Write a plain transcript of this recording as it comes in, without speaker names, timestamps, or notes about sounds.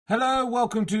Hello,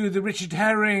 welcome to the Richard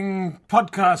Herring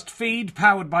podcast feed,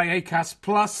 powered by Acast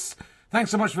Plus.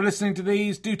 Thanks so much for listening to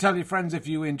these. Do tell your friends if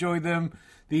you enjoy them.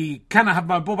 The Can I Have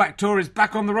My Ball Back tour is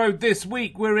back on the road this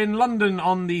week. We're in London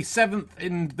on the 7th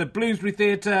in the Bloomsbury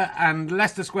Theatre and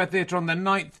Leicester Square Theatre on the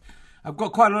 9th. I've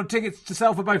got quite a lot of tickets to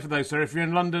sell for both of those, so if you're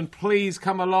in London, please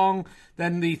come along.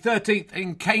 Then the 13th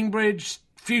in Cambridge,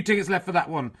 few tickets left for that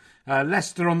one.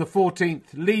 Leicester on the 14th,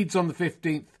 Leeds on the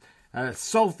 15th.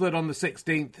 Salford on the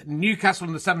 16th, Newcastle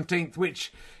on the 17th,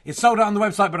 which is sold out on the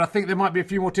website, but I think there might be a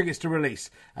few more tickets to release.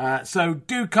 So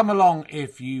do come along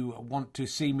if you want to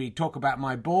see me talk about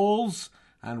my balls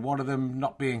and one of them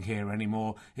not being here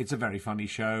anymore. It's a very funny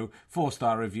show.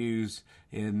 4-star reviews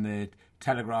in the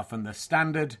Telegraph and the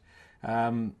Standard.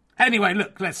 Anyway,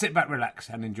 look, let's sit back, relax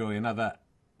and enjoy another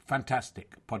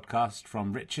fantastic podcast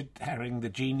from Richard Herring, the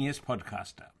genius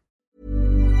podcaster.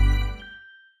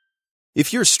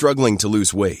 If you're struggling to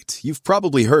lose weight, you've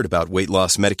probably heard about weight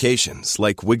loss medications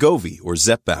like Wegovy or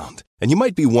Zepbound, and you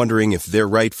might be wondering if they're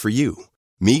right for you.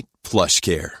 Meet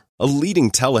PlushCare, a leading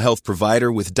telehealth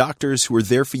provider with doctors who are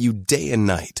there for you day and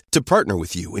night to partner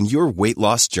with you in your weight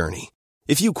loss journey.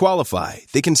 If you qualify,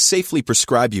 they can safely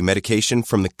prescribe you medication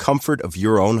from the comfort of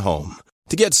your own home.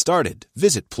 To get started,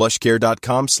 visit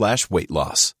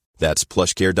plushcare.com/weightloss. That's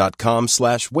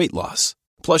plushcare.com/weightloss.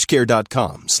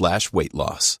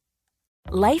 plushcare.com/weightloss.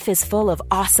 Life is full of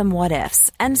awesome what-ifs,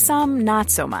 and some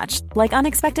not so much, like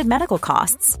unexpected medical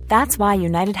costs. That's why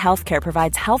United Healthcare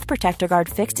provides Health Protector Guard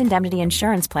fixed indemnity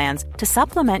insurance plans to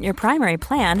supplement your primary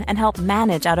plan and help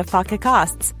manage out-of-pocket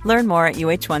costs. Learn more at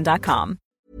uh1.com.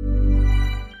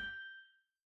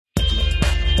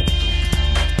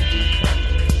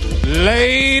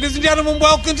 Ladies and gentlemen,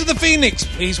 welcome to the Phoenix.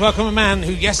 Please welcome a man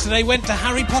who yesterday went to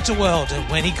Harry Potter World, and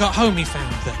when he got home he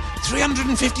found that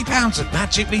 £350 had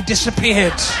magically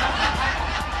disappeared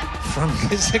from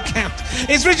his account.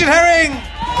 It's Richard Herring!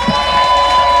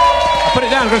 I put it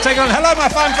down, I'm going to take it on. Hello, my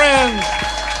fine friends!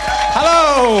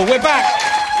 Hello, we're back.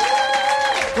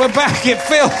 We're back, it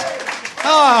feels...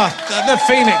 the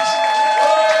Phoenix.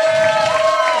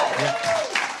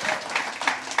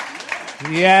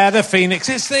 Yeah, the Phoenix.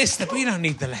 It's this. We don't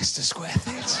need the Leicester Square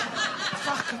Theatre.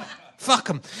 Fuck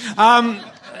them.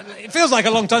 It feels like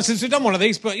a long time since we've done one of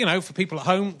these, but, you know, for people at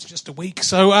home, it's just a week.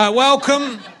 So,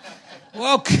 welcome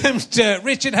to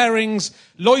Richard Herring's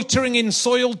Loitering in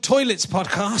Soiled Toilets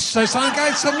podcast. So,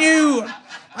 some new...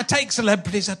 I take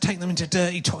celebrities, I take them into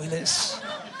dirty toilets.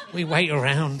 We wait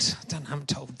around. I haven't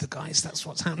told the guys that's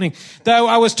what's happening. Though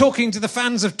I was talking to the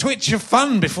fans of Twitch of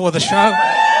Fun before the show.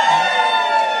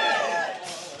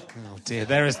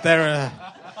 Dear,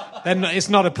 it's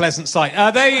not a pleasant sight.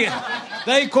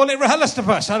 They call it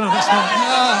Rehelistopus. I don't know if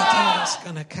that's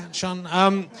going to catch on.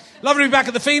 Lovely to be back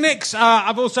at the Phoenix.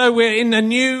 We're in a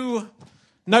new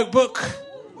notebook.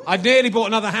 I nearly bought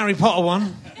another Harry Potter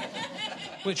one,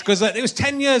 because it was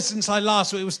 10 years since I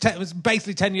last. It was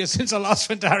basically 10 years since I last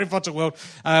went to Harry Potter World,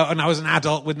 and I was an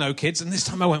adult with no kids. And this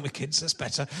time I went with kids. That's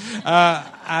better.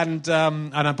 And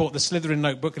I bought the Slytherin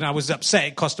notebook, and I was upset.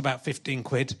 It cost about 15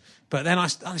 quid. But then I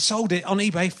sold it on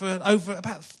eBay for over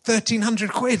about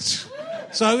 1,300 quid.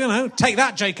 So, you know, take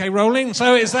that, J.K. Rowling.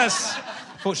 So that's...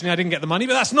 Fortunately, I didn't get the money,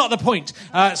 but that's not the point.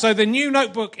 So the new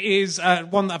notebook is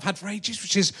one that I've had for ages,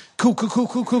 which is cool,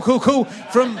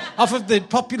 from off of the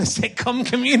popular sitcom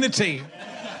Community.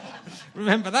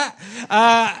 Remember that?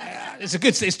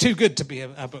 It's too good to be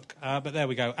a book, but there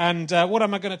we go. And what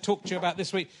am I going to talk to you about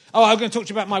this week? Oh, I'm going to talk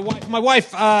to you about my wife. My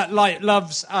wife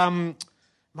loves...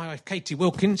 my wife, Katie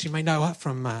Wilkins, you may know her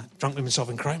from Drunk Women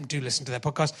Solving Crime. Do listen to their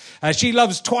podcast. She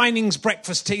loves Twining's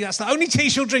breakfast tea. That's the only tea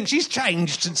she'll drink. She's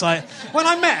changed since when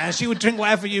I met her, she would drink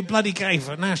whatever you bloody gave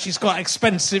her. Now she's got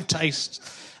expensive tastes.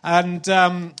 And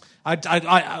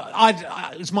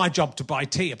it's my job to buy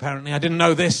tea, apparently. I didn't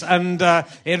know this. And it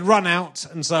had run out.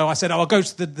 And so I said, I'll go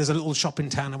to there's a little shop in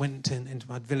town. I went into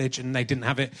my village and they didn't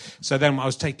have it. So then I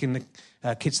was taking the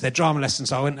kids to their drama lessons.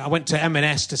 So I went to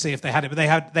M&S to see if they had it. But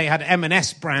they had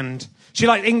M&S brand. She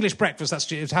liked English breakfast.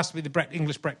 It has to be the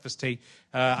English breakfast tea.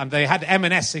 And they had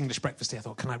M&S English breakfast tea. I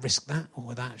thought, can I risk that?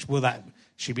 Or will that...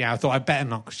 She'd be out. I thought, I'd better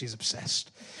not, because she's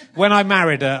obsessed. When I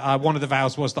married her, one of the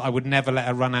vows was that I would never let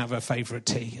her run out of her favourite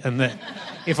tea, and that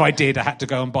if I did, I had to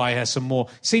go and buy her some more.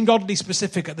 Seemed oddly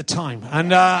specific at the time. And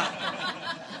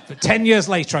but 10 years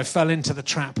later, I fell into the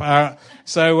trap.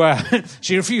 So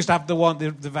she refused to have the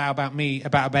vow about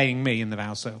obeying me in the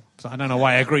vow, so I don't know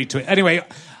why I agreed to it. Anyway,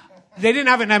 they didn't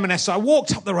have it in M&S, so I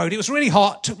walked up the road. It was really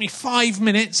hot. Took me 5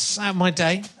 minutes out of my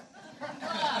day.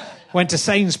 Went to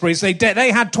Sainsbury's. They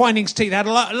had Twining's tea. They had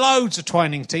loads of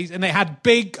Twining's tea, and they had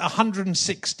big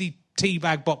 160 tea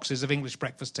bag boxes of English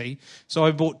breakfast tea. So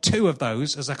I bought 2 of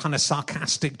those as a kind of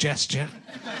sarcastic gesture.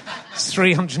 It's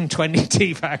 320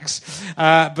 tea bags.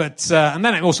 And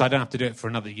then I don't have to do it for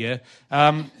another year.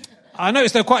 I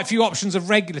noticed there are quite a few options of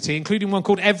regular tea, including one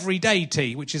called Everyday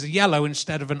Tea, which is a yellow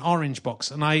instead of an orange box.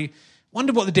 And I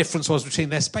wondered what the difference was between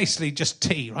they're basically just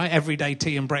tea, right? Everyday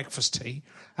tea and breakfast tea.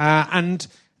 And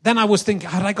then I was thinking,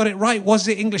 had I got it right? Was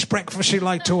it English breakfast she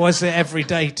liked, or was it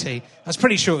everyday tea? I was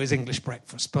pretty sure it was English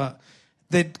breakfast, but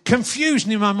the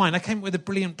confusion in my mind, I came up with a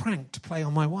brilliant prank to play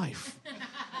on my wife.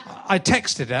 I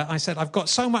texted her, I said, I've got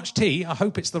so much tea, I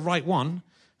hope it's the right one.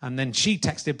 And then she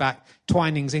texted back,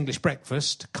 Twining's English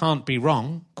breakfast, can't be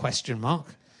wrong, ?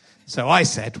 So I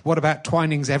said, what about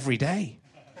Twining's every day?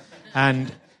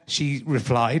 And she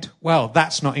replied, well,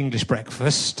 that's not English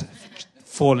breakfast,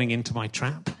 falling into my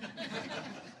trap.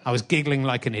 I was giggling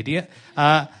like an idiot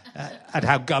at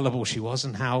how gullible she was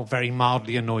and how very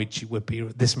mildly annoyed she would be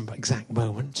at this exact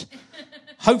moment.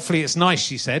 Hopefully it's nice,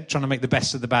 she said, trying to make the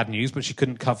best of the bad news, but she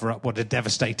couldn't cover up what a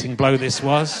devastating blow this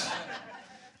was.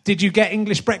 Did you get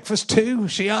English breakfast too?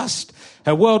 She asked.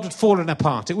 Her world had fallen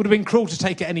apart. It would have been cruel to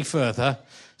take it any further,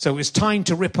 so it was time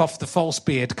to rip off the false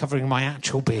beard covering my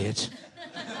actual beard.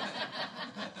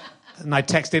 And I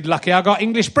texted, lucky I got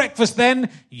English breakfast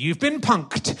then. You've been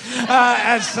punked.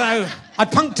 And so I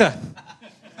punked her.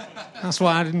 That's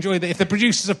why I'd enjoy that. If the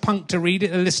producers of Punk to read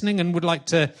it are listening and would like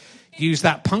to use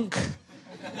that punk,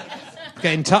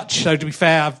 get in touch. So to be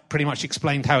fair, I've pretty much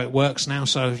explained how it works now,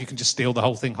 so you can just steal the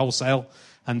whole thing wholesale.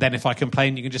 And then if I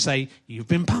complain, you can just say, you've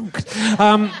been punked.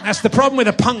 That's the problem with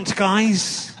the punked,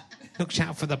 guys. Look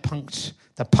out for the punked.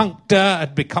 The punkter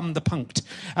had become the punked.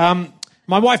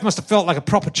 My wife must have felt like a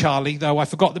proper Charlie, though I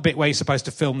forgot the bit where you're supposed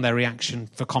to film their reaction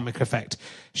for comic effect.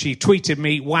 She tweeted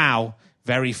me, wow,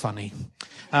 very funny.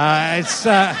 This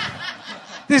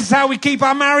is how we keep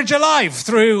our marriage alive,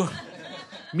 through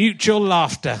mutual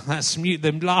laughter. That's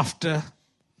the laughter.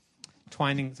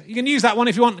 Twining. You can use that one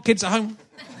if you want kids at home.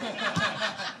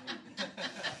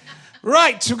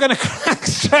 Right, we're going to crack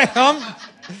straight on.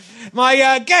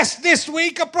 My guests this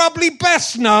week are probably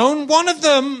best known, one of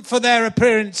them for their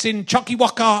appearance in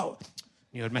Chocky-Waka...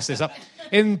 You would mess this up.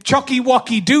 In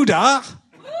Chocky-Wocky Doodah.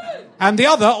 And the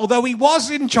other, although he was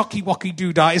in Chocky-Wocky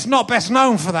Doodah, is not best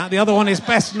known for that. The other one is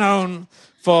best known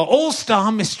for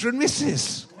All-Star Mr. and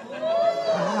Mrs.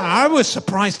 I was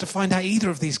surprised to find out either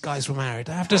of these guys were married,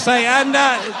 I have to say. And...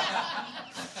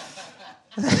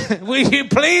 will you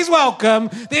please welcome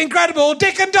the incredible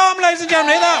Dick and Dom, ladies and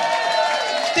gentlemen. Hear that?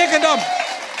 Dick and Dom.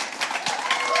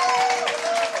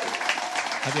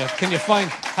 Can you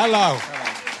find... Hello.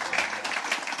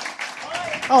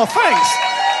 Oh, thanks.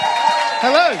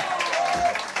 Hello.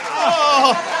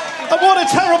 Oh, and what a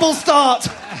terrible start.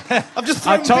 I've just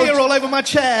thrown beer all over my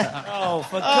chair. Oh,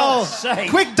 for God's sake.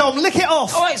 Quick, Dom, lick it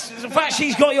off. Oh, it's the fact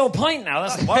she's got your pint now.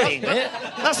 That's the worrying bit.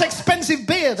 That's expensive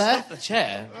beer there. The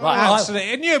chair. Right,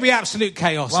 absolutely. It knew it'd be absolute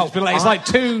chaos. Well, it's like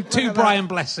two Brian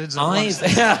Blesseds.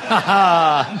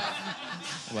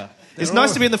 It's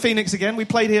nice to be in the Phoenix again. We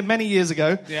played here many years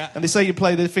ago. Yeah. And they say you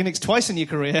play the Phoenix twice in your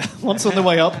career. Once on the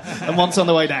way up and once on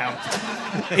the way down.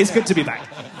 It's good to be back.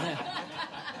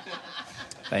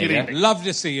 Lovely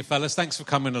to see you, fellas. Thanks for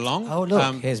coming along. Oh,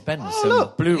 look, here's Ben.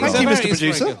 Blue. Thank you, Mr.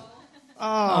 Producer. Oh,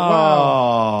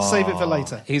 wow. Save it for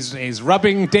later. He's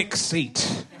rubbing Dick's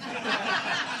seat.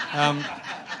 And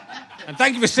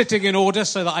thank you for sitting in order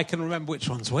so that I can remember which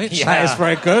one's which. Yeah. That is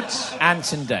very good.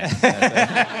 Ant and Deck.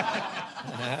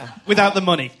 Without the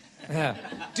money. Yeah.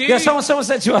 Someone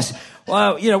said to us,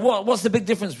 well, you know, what's the big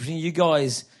difference between you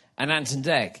guys and Ant and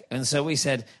Deck? And so we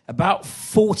said, about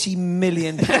 £40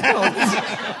 million.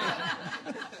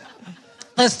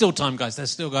 There's still time, guys. There's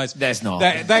still guys. There's not.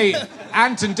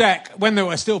 Ant and Deck, when they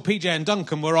were still PJ and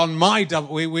Duncan, were on my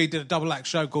double. We did a double act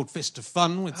show called Fist of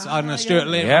Fun with I don't know Stuart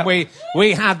Lee. Yeah.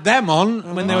 We had them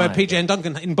on when they were PJ and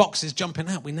Duncan in boxes jumping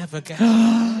out. We never get.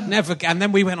 And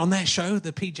then we went on their show,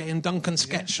 the PJ and Duncan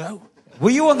sketch show.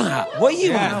 Were you on that? Were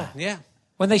you on that? Yeah.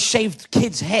 When they shaved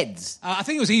kids' heads. I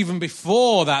think it was even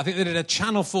before that. I think they did a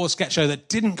Channel 4 sketch show that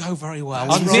didn't go very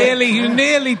well. You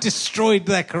nearly destroyed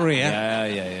their career.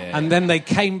 Yeah. And then they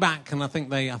came back, and I think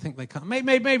they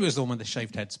maybe it was the one with the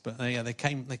shaved heads, but they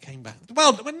came back.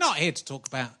 Well, we're not here to talk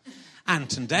about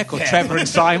Ant and Deck or Trevor and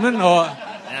Simon or...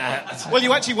 Well,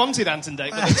 you actually wanted Ant and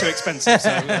Deck, but they're too expensive,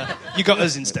 so you got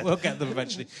us instead. We'll get them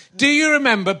eventually. Do you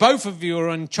remember, both of you were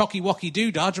on Chocky-Wocky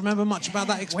Doodah? Do you remember much about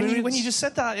that experience? When you just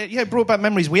said that, it brought back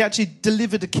memories. We actually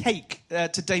delivered a cake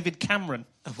to David Cameron.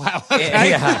 Wow,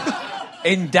 okay.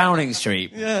 in Downing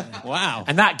Street. Yeah. Wow.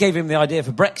 And that gave him the idea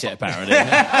for Brexit, apparently.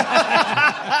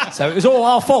 So it was all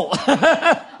our fault.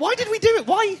 Why did we do it?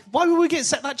 Why would we get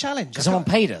set that challenge? Because someone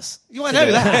paid us. You might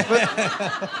know that.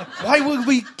 But why were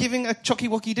we giving a Chocky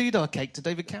Wocky Doodah cake to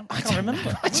David Cameron? I can't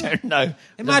remember. I don't know.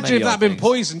 Imagine if that had been things.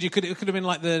 poisoned. It could have been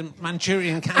like the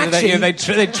Manchurian candidate.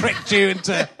 Actually- They tricked you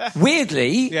into...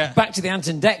 Weirdly, Yeah. back to the Ant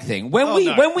and Dec thing. When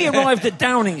we arrived at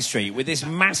Downing Street with this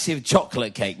massive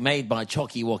chocolate cake made by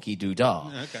Chocky Wocky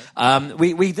Doodah,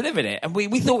 we delivered it, and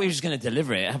we thought we were just going to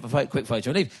deliver it, have a quick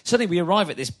photo and leave. Suddenly we arrive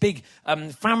at this big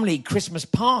family Christmas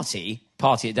party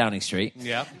at Downing Street.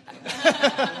 Yeah.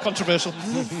 Controversial.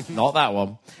 Not that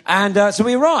one. And so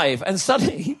we arrive, and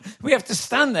suddenly we have to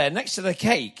stand there next to the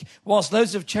cake whilst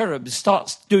loads of cherubs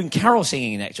start doing carol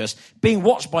singing next to us, being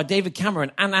watched by David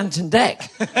Cameron and Ant and Dec.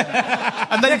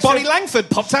 And then Bonnie Langford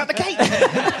popped out the cake.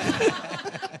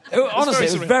 Honestly,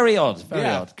 it was very odd. Very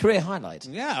Yeah. odd. Career highlight.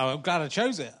 Yeah, I'm glad I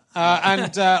chose it.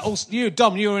 And you,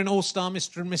 Dom, you were in All-Star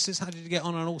Mr. and Mrs. How did you get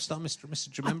on All-Star Mr. and Mrs.?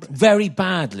 Do you remember? Very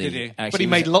badly. Did you? Actually. But he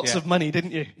made lots of money,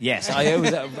 didn't you? Yes,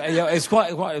 it's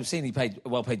quite obscenely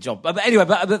well-paid job. But anyway,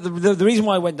 the reason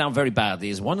why I went down very badly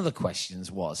is one of the questions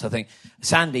was, I think,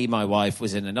 Sandy, my wife,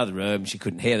 was in another room. She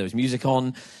couldn't hear. There was music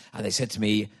on. And they said to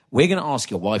me, we're going to ask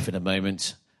your wife in a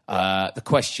moment the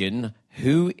question,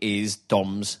 who is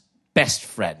Dom's best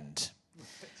friend?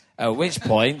 At which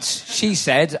point, she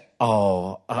said,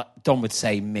 Dom would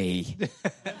say me.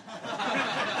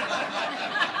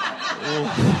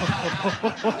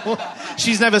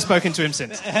 She's never spoken to him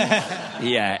since.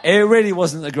 Yeah, it really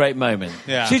wasn't a great moment.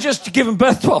 Yeah. She just given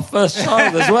birth to our first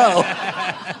child as well.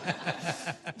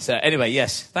 So anyway,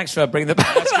 yes, thanks for bringing that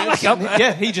back up.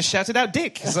 Yeah, he just shouted out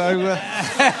dick. So...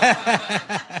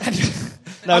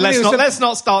 No, let's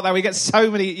not start that. We get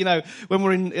so many, when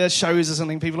we're in shows or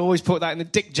something, people always put that in the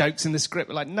dick jokes in the script.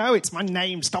 We're like, no, it's my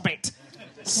name. Stop it.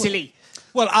 Silly.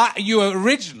 Well, you were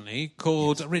originally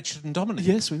called Richard and Dominic.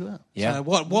 Yes, we were. Yeah. So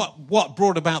what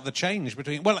brought about the change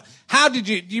between? Well, how did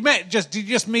you did you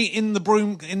just meet in the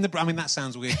broom? I mean, that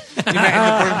sounds weird. You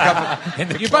met in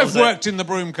the broom cupboard. You both worked in the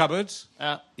broom cupboard,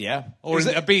 Yeah. or in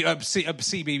a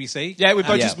CBBC. Yeah, we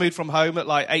both just moved from home at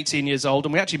like 18 years old,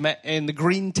 and we actually met in the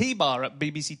Green Tea Bar at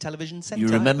BBC Television Centre. You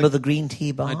remember the Green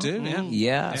Tea Bar? I do, yeah.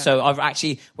 Yeah. So I've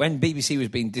actually, when BBC was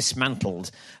being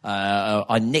dismantled,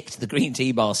 I nicked the Green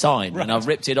Tea Bar sign and I've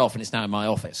ripped it off, and it's now in my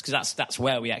office because that's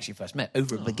where we actually first met,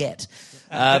 over a baguette.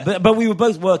 But we were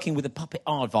both working with a puppet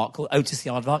aardvark called Otis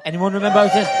the Aardvark. Anyone remember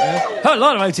Otis? Oh, a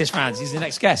lot of Otis fans. He's the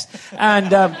next guest.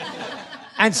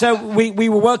 And so we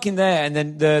were working there, and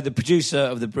then the producer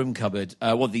of the broom cupboard,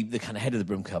 the kind of head of the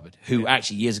broom cupboard, who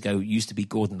actually years ago used to be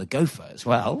Gordon the Gopher as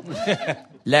well.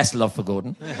 Less love for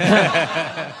Gordon.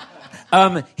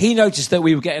 He noticed that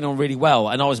we were getting on really well,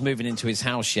 and I was moving into his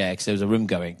house share because there was a room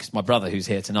going, because my brother, who's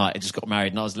here tonight, had just got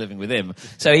married and I was living with him.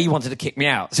 So he wanted to kick me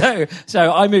out. So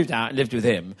I moved out and lived with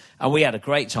him, and we had a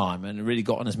great time and really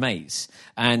got on as mates.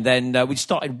 And then we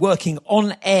started working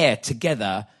on air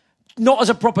together, not as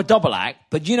a proper double act,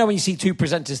 but when you see two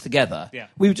presenters together,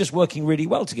 we were just working really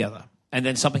well together. And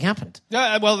then something happened.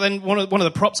 Yeah, well, then one of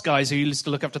the props guys who used to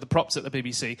look after the props at the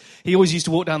BBC, he always used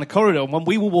to walk down the corridor, and when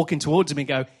we were walking towards him, he'd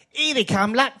go, "Here they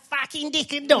come, like fucking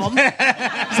Dick and Dom."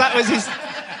 That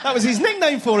was his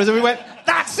nickname for us, and we went,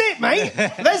 "That's it, mate.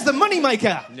 There's the money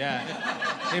maker."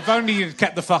 Yeah. If only you'd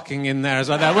kept the fucking in there as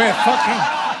well. No, we're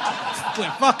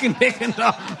fucking Dick and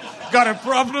Dom. Got a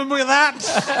problem with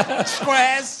that?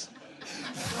 Squares.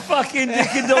 Fucking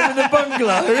Dick and Dom in the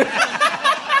bungalow.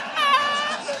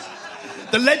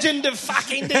 The legend of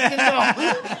fucking Dick and Dom.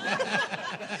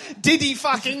 Diddy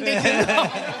fucking Dick and Dom.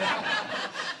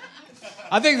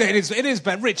 I think that it is,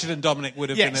 but Richard and Dominic would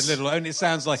have been a Yes. little, and it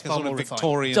sounds like a far sort of more refined.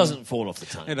 Victorian. It doesn't fall off the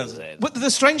tongue. It doesn't. Does it? But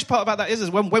the strange part about that is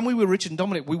when we were Richard and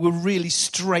Dominic, we were really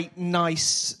straight,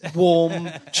 nice, warm,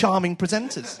 charming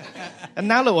presenters. And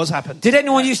now look what's happened. Did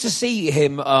anyone used to see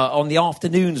him on the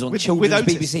afternoons on With Children's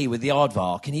Otis. BBC with the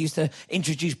Aardvark? And he used to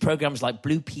introduce programmes like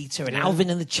Blue Peter and Alvin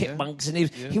and the Chipmunks, and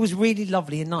he was really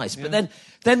lovely and nice. But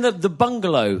then the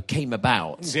bungalow came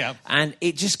about, and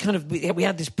it just kind of we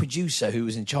had this producer who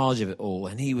was in charge of it all,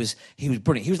 and he was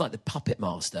brilliant. He was like the puppet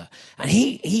master, and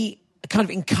he kind of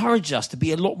encouraged us to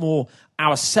be a lot more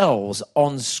ourselves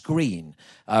on screen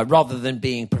rather than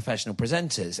being professional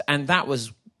presenters, and that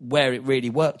was where it really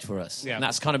worked for us. And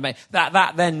that's kind of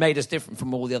that then made us different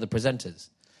from all the other presenters.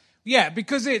 Yeah,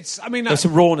 because it's. I mean, There's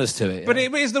some rawness to it. but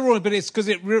it is the raw. But it's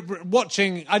because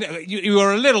watching. You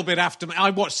were a little bit after me. I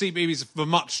watched CBeebies for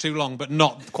much too long, but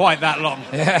not quite that long.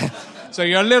 So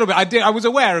you're a little bit... I was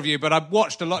aware of you, but I've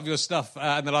watched a lot of your stuff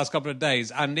in the last couple of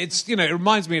days, and it's, it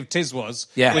reminds me of Tiswas,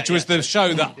 which was the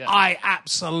show that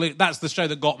that's the show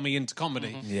that got me into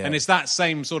comedy. And it's that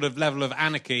same sort of level of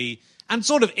anarchy and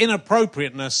sort of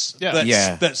inappropriateness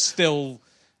that's still...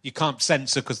 you can't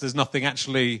censor because there's nothing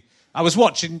actually... I was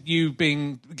watching you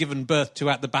being given birth to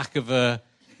at the back of a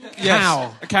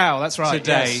cow. A cow, that's right.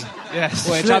 Today. Yes.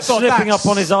 Which I thought slipping up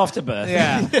on his afterbirth.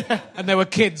 Yeah. And there were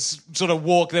kids sort of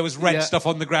there was red stuff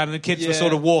on the ground and the kids were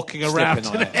sort of walking around.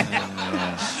 On it.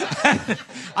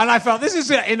 And I felt, this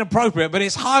is inappropriate, but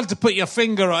it's hard to put your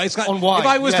finger on. It's like, on why? If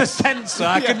I was to censor,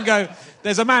 I couldn't go,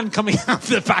 there's a man coming out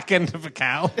the back end of a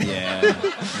cow.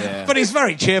 Yeah. But he's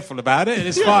very cheerful about it.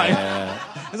 It's fine.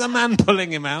 There's a man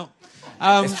pulling him out.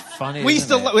 It's funny. We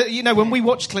still, when we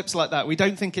watch clips like that, we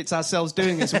don't think it's ourselves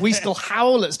doing it. So we still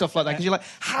howl at stuff like that because you're like,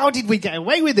 how did we get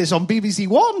away with this on BBC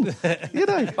One?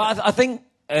 But I think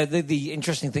the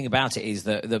interesting thing about it is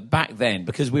that back then,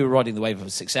 because we were riding the wave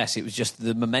of success, it was just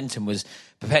the momentum was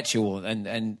perpetual,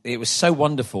 and it was so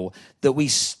wonderful that we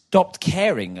stopped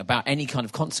caring about any kind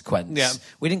of consequence. Yeah.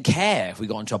 We didn't care if we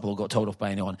got in trouble or got told off by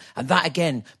anyone. And that,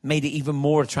 again, made it even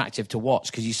more attractive to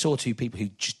watch because you saw two people who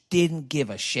just didn't give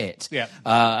a shit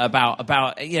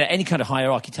about any kind of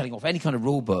hierarchy, telling off any kind of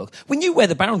rule book. We knew where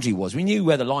the boundary was. We knew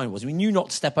where the line was. We knew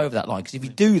not to step over that line because if you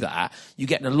do that, you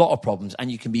get in a lot of problems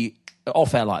and you can be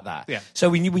off air like that. Yeah. So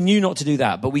we knew not to do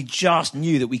that, but we just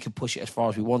knew that we could push it as far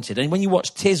as we wanted. And when you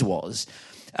watch Tiswas,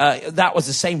 that was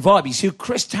the same vibe. You see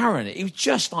Chris Tarrant, he was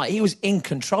just like, he was in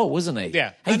control, wasn't he?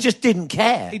 Yeah. He just didn't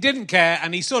care. He didn't care,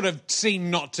 and he sort of seemed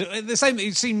not to...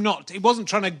 he wasn't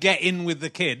trying to get in with the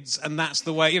kids, and that's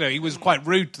the way, he was quite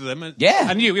rude to them. And,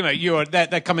 And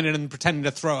they're coming in and pretending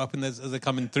to throw up as they're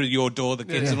coming through your door, the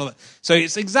kids and all that. So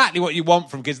it's exactly what you want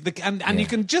from kids. And you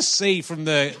can just see from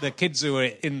the kids who are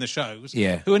in the shows,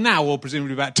 who are now all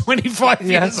presumably about 25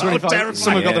 years old.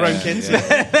 Some have got their own kids.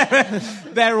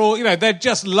 They're all, they're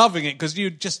just loving it because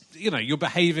you're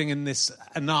behaving in this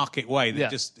anarchic way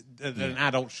that that an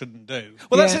adult shouldn't do.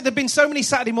 Well, that's it. There've been so many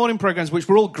Saturday morning programmes which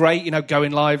were all great,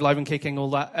 going live and kicking,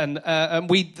 all that. And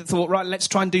we thought, right, let's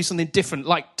try and do something different,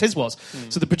 like Tiswas.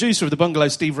 So the producer of The Bungalow,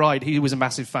 Steve Ride, he was a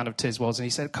massive fan of Tiswas, and he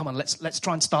said, come on, let's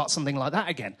try and start something like that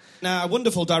again. Now, a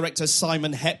wonderful director,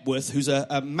 Simon Hepworth, who's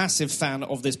a massive fan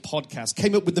of this podcast,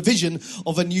 came up with the vision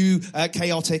of a new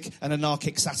chaotic and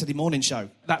anarchic Saturday morning show.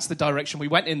 That's the direction we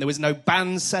went in. There was no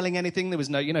bands selling anything. There was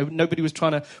no, nobody was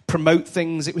trying to promote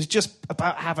things. It was just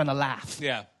about having a laugh.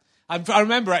 Yeah. I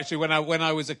remember actually when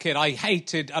I was a kid, I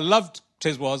loved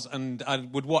Tiswas, and I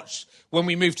would watch, when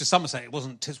we moved to Somerset,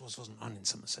 Tiswas wasn't on in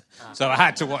Somerset. So I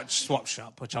had to watch Swap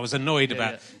Shop, which I was annoyed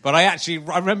about. But I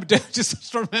remember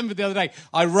the other day,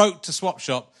 I wrote to Swap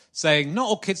Shop saying, not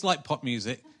all kids like pop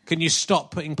music. Can you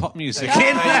stop putting pop music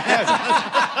in?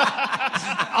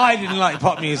 I didn't like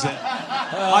pop music.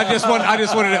 I just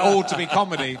wanted it all to be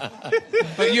comedy.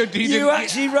 But you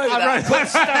actually wrote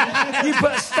that. You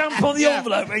put a stamp on the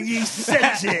envelope and you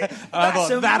sent it. That's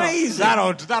amazing.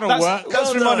 That'll work.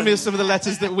 That's reminded me of some of the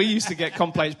letters that we used to get,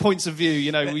 complaints, points of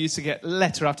view. We used to get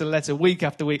letter after letter, week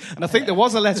after week. And I think there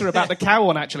was a letter about the cow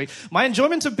one, actually. My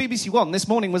enjoyment of BBC One this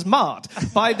morning was marred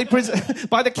by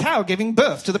the cow giving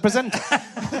birth to the presenter.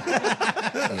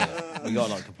 But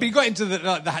you got into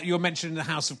you were mentioning the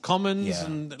House of Commons. Yeah,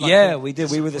 and we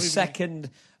did. We were the second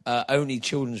only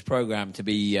children's programme to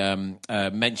be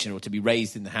mentioned or to be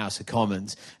raised in the House of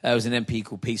Commons. There was an MP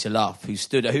called Peter Luff who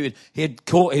had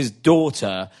caught his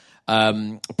daughter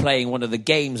playing one of the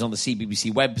games on the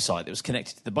CBBC website that was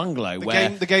connected to the bungalow.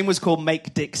 The game was called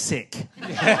Make Dick Sick.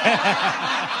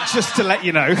 Just to let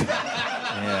you know.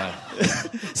 Yeah.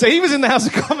 So he was in the House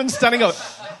of Commons standing up.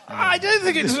 I don't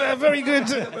think it's a very good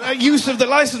use of the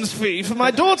licence fee for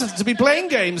my daughter to be playing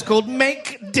games called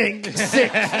Make Dick Sick.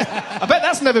 I bet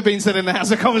that's never been said in the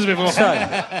House of Commons before.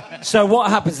 So what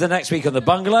happens the next week on the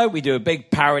bungalow? We do a big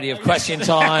parody of Question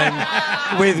Time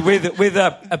with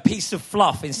a piece of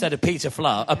fluff instead of Peter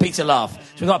Luff.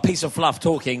 So we've got a piece of fluff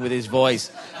talking with his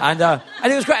voice, and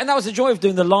it was great. And that was the joy of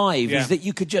doing the live, is that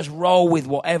you could just roll with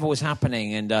whatever was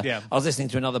happening. And I was listening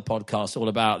to another podcast all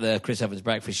about the Chris Evans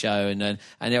Breakfast Show, and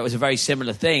it was a very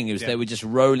similar thing. It was they were just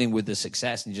rolling with the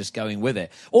success and just going with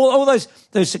it. All those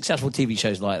successful TV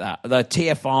shows like that, the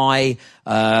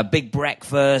TFI, Big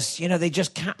Breakfast, they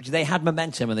just they had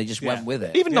momentum and they just went with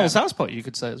it. Even Noel's House Party, you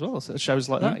could say as well. So shows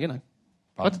like that,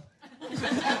 What?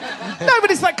 No,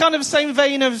 but it's that kind of same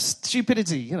vein of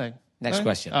stupidity, Next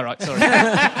question. All right, sorry.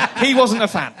 He wasn't a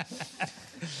fan.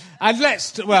 And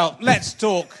let's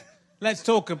talk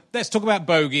about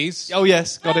bogies. Oh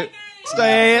yes, got it.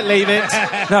 Stay it, leave it.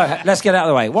 No, let's get out of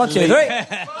the way. 1, 2, 3.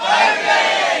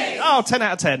 Oh, Oh, 10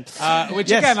 out of 10. Which,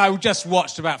 Yes. again, I just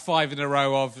watched about 5 in a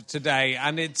row of today,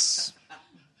 and it's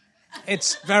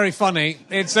very funny.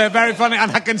 It's very funny,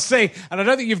 and I can see, and I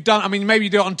don't think you've done, I mean, maybe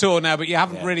you do it on tour now, but you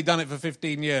haven't really done it for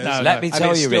 15 years. Let me And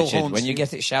tell it you, still Richard, haunts when you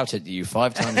get it shouted at you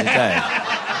 5 times a day,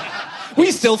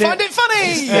 We still find it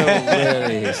funny!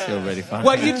 it's still really funny.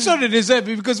 Well, you sort of deserve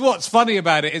it, because what's funny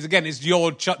about it is, again, it's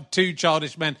your two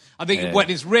childish men. I think when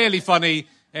it's really funny,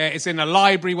 it's in a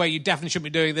library where you definitely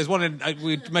shouldn't be doing. There's one in,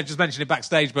 we just mentioned it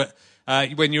backstage, but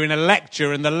when you're in a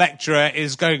lecture and the lecturer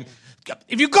is going,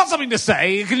 if you've got something to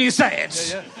say, can you say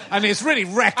it? And it's really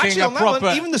wrecking Actually, a on that proper...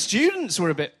 one, even the students were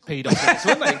a bit peed off this,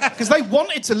 weren't they? Because they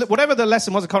wanted to, whatever the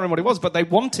lesson was, I can't remember what it was, but they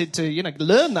wanted to,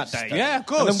 learn that day. Yeah, of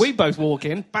course. And then we both walk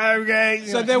in, bogey.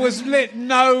 So there was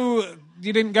no...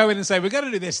 You didn't go in and say, we're going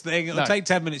to do this thing, it'll take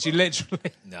 10 minutes. You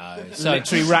literally... No. So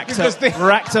literally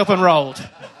racked up and rolled.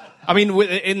 I mean,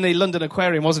 in the London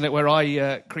Aquarium, wasn't it, where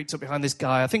I creeped up behind this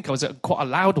guy? I think I was quite a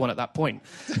loud one at that point.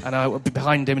 And I would be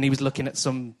behind him, and he was looking at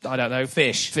some, I don't know...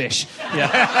 Fish,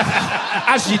 yeah.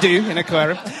 As you do in an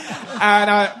aquarium.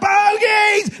 And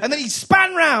bogeys! And then he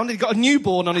span round, and he got a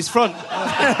newborn on his front.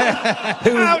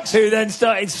 Who then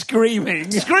started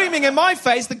screaming. Screaming in my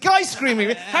face, the guy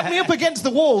screaming, had me up against the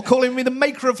wall, calling me the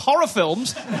maker of horror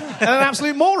films, and an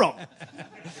absolute moron.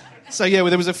 So, yeah,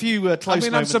 there was a few close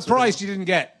moments. I'm surprised you didn't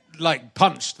get...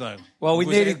 punched though. Well, we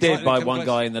Was nearly it did by quite one close?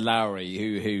 guy in the Lowry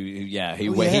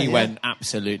he went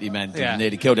absolutely mental and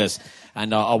nearly killed us.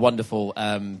 And our wonderful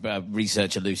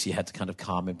researcher Lucy had to kind of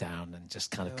calm him down and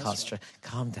just kind of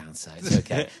calm down, sir. It's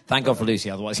okay. Thank God for Lucy,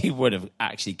 otherwise he would have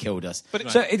actually killed us.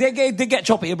 So it did get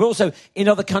choppy. But also in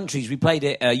other countries, we played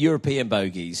it European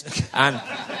bogeys, and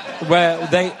where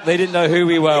they didn't know who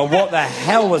we were, what the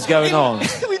hell was going on.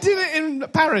 We did it in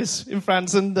Paris, in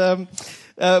France, and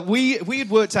we had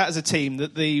worked out as a team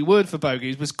that the word for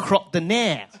bogeys was crotte de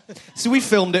nez. So we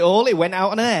filmed it all. It went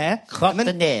out on air. Crotte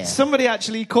de nez. Somebody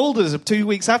actually called us 2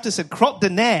 weeks after, said crotte de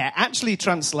nez actually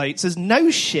translates as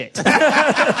no shit.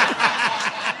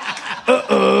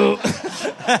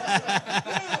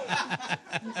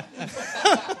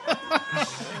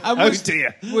 Oh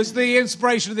dear! Was the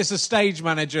inspiration of this a stage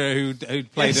manager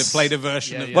who'd played a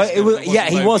version of? Well, he was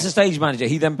Bogies? a stage manager.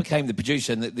 He then became the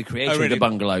producer and the creator Oh, really? of the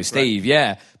bungalow, Steve. Right.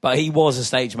 Yeah, but he was a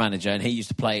stage manager, and he used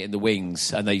to play it in the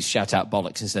wings, and they used to shout out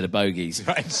bollocks instead of bogeys.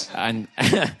 Right. And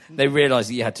they realised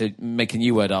that you had to make a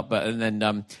new word up, and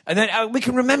then we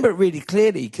can remember it really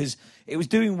clearly because it was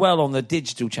doing well on the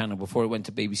digital channel before it went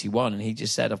to BBC One, and he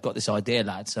just said, "I've got this idea,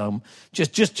 lads.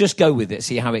 Just go with it,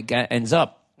 see how it ends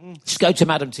up." Just go to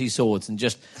Madame Tussauds and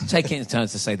just take it in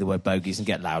turns to say the word bogeys and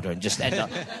get louder and just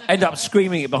end up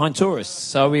screaming it behind tourists.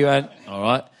 So we went, all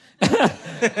right,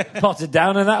 potted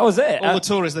down, and that was it. All the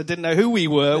tourists that didn't know who we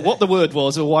were, what the word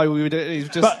was, or why we were doing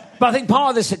it. Just... But I think part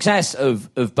of the success of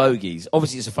bogeys,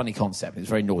 obviously it's a funny concept, it's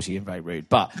very naughty and very rude,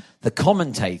 but the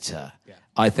commentator,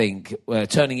 I think,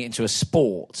 turning it into a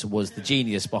sport was the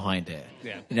genius behind it.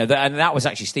 Yeah. And that was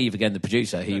actually Steve, again, the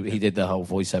producer. He did the whole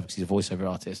voiceover because he's a voiceover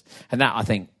artist. And that, I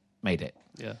think, made it.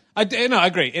 Yeah. I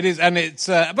agree. It is, and it's,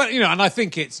 but and I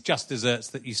think it's just desserts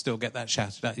that you still get that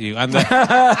shouted at you, and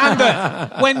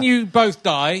when you both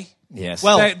die, yes,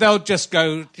 well, they'll just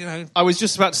go. I was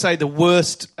just about to say the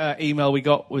worst email we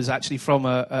got was actually from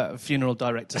a funeral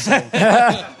director saying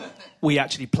we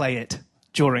actually play it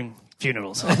during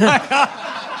funerals. What?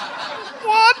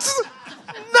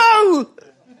 No.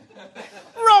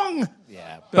 Wrong.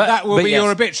 Yeah, but that will be yes.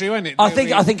 your obituary, won't it? I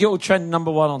think it will trend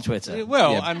number one on Twitter. It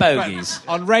will. Yeah, and bogeys.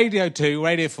 on Radio 2,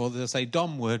 Radio 4, they'll say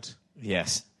Dom Wood.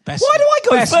 Yes. Best Why do I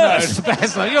go best first? Known,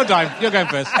 best known. You're going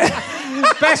first.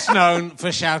 Best known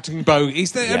for shouting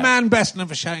bogeys. A man best known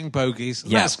for shouting bogeys.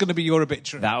 Yeah. That's going to be your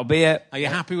obituary. That'll be it. Are you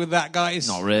happy with that, guys?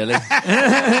 Not really. Is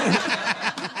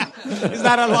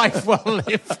that a life well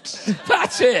lived?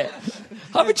 That's it.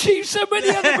 I've achieved so many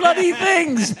other bloody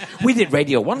things. We did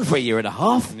Radio 1 for a year and a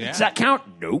half. Yeah. Does that count?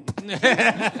 Nope.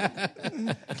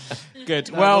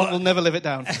 Good. No, Well, we'll never live it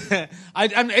down.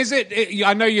 and is it?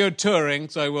 I know you're touring,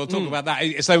 so we'll talk about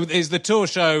that. So, is the tour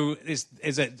show? Is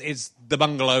the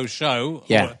bungalow show?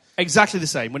 Yeah. Or- Exactly the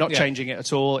same. We're not Yeah. changing it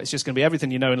at all. It's just going to be everything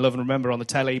you know and love and remember on the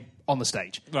telly, on the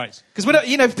stage. Right. Because we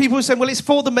don't, people are saying, well, it's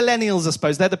for the millennials, I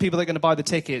suppose. They're the people that are going to buy the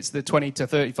tickets, the 20 to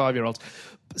 35-year-olds.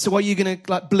 So are you going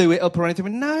to blew it up or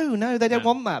anything? No, they don't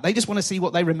want that. They just want to see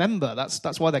what they remember.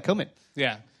 That's why they're coming.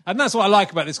 Yeah, and that's what I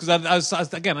like about this because I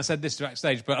said this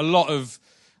backstage, but a lot of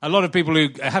people who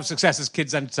have success as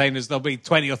kids entertainers, they'll be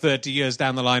 20 or 30 years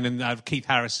down the line, and Keith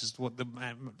Harris is what the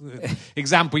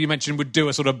example you mentioned would do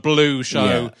a sort of blue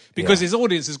show because his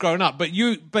audience has grown up. But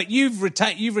you've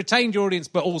retained your audience,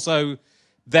 but also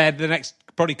they're the next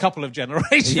probably a couple of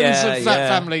generations of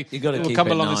family you got to will come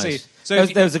along and see. So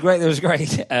there was a great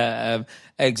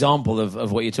example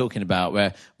of what you're talking about,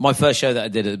 where my first show that I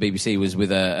did at the BBC was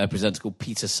with a presenter called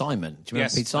Peter Simon. Do you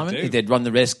remember Peter Simon? He did Run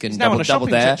the Risk and Double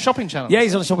Dare. Shopping Channel. Yeah,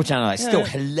 he's on the Shopping Channel. It's still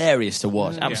hilarious to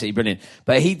watch. Absolutely brilliant.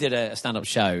 But he did a stand-up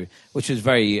show, which was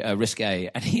very risque,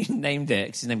 and he named it,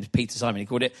 because his name was Peter Simon, he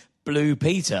called it Blue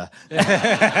Peter. And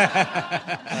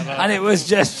it was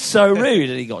just so rude,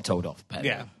 and he got told off. But,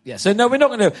 yeah. So no, we're not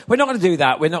going to do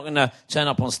that. We're not going to turn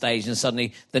up on stage and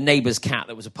suddenly the neighbour's cat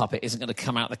that was a puppet isn't going to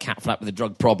come out the cat flap with a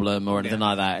drug problem or anything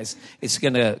like that. It's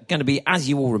going to be as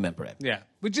you all remember it. Yeah,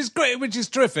 which is great, which is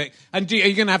terrific. And are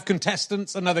you going to have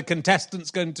contestants? Another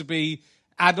contestant's going to be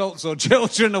adults or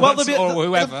children or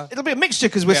whoever? It'll be a mixture,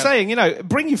 because we're saying,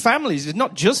 bring your families. It's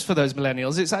not just for those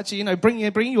millennials. It's actually, bring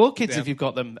your kids if you've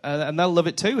got them, and they'll love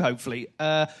it too, hopefully.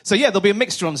 There'll be a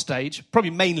mixture on stage,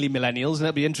 probably mainly millennials, and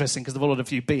it'll be interesting because they've all had a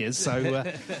few beers, so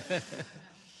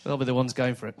they'll be the ones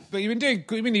going for it. But you've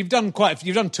done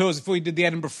you've done tours before. You did the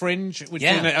Edinburgh Fringe, which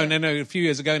I know a few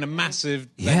years ago in a massive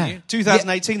venue.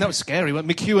 2018, that was scary.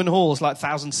 McEwen Hall's like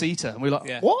 1,000-seater, and we were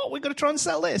like, what? We've got to try and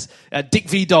sell this. Dick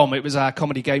v Dom, it was our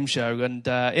comedy game show, and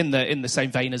in the same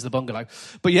vein as the Bungalow.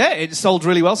 But it sold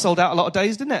really well, sold out a lot of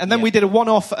days, didn't it? And then we did a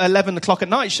one-off 11 o'clock at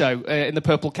night show in the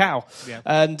Purple Cow,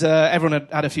 and everyone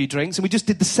had a few drinks, and we just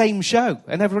did the same show,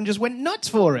 and everyone just went nuts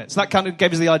for it. So that kind of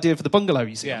gave us the idea for the Bungalow,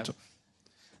 you see. Yeah.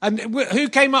 And who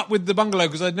came up with the Bungalow?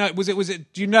 Because I know was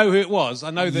it? Do you know who it was? I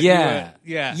know that.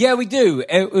 Yeah, we do.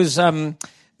 It was.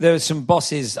 There were some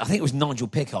bosses. I think it was Nigel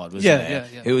Pickard.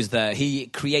 Who was there? He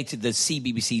created the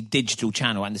CBBC digital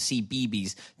channel and the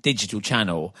CBeebies digital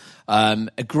channel. A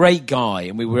great guy,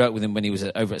 and we worked with him when he was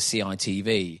over at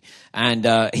CITV. And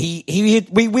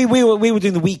we were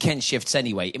doing the weekend shifts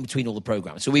anyway, in between all the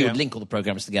programs. So we would link all the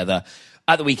programs together.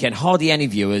 At the weekend, hardly any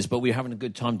viewers, but we were having a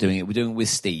good time doing it. We're doing it with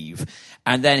Steve.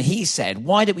 And then he said,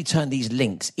 why don't we turn these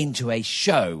links into a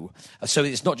show? So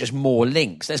it's not just more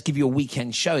links. Let's give you a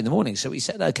weekend show in the morning. So we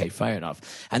said, okay, fair enough.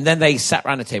 And then they sat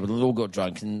around the table and all got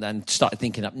drunk and started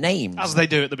thinking up names. As they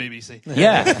do at the BBC.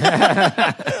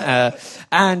 Yeah.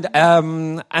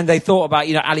 And they thought about,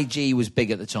 Ali G was big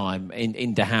at the time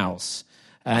in The House.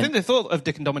 I think they thought of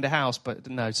Dick and Dom in the House, but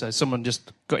no, so someone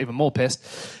just got even more pissed.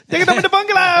 Dick and Dom in the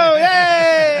Bungalow!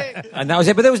 Yay! And that was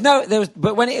it. But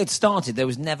but when it had started, there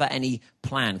was never any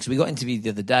plan. Because we got interviewed the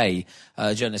other day,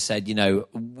 a journalist said,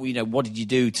 what did you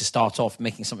do to start off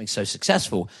making something so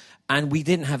successful? And we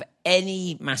didn't have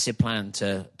any massive plan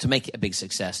to make it a big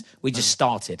success. We just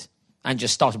started. And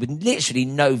just started with literally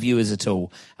no viewers at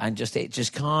all. And it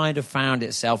just kind of found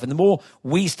itself. And the more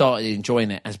we started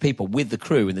enjoying it as people with the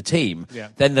crew and the team,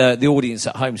 then the audience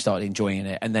at home started enjoying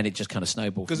it. And then it just kind of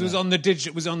snowballed. Because it was on the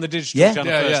digital channel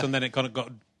first, and then it kind of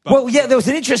got... Well, there was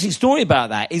an interesting story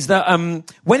about that, is that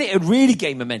when it had really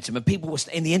gained momentum and people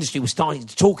in the industry were starting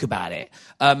to talk about it,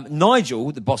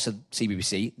 Nigel, the boss of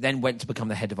CBBC, then went to become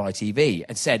the head of ITV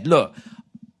and said, look,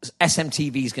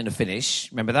 SMTV is going to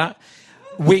finish. Remember that?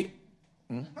 We'd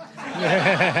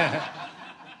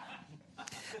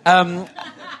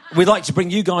like to bring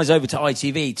you guys over to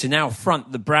ITV to now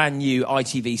front the brand new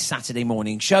ITV Saturday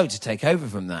morning show to take over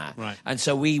from that. Right. And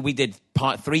so we did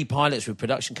 3 pilots with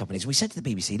production companies. We said to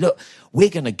the BBC, look, we're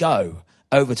going to go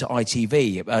over to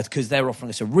ITV because they're offering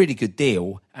us a really good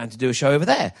deal and to do a show over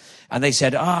there. And they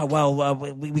said,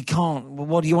 we can't. Well,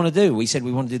 what do you want to do? We said,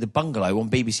 we want to do the Bungalow on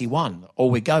BBC One,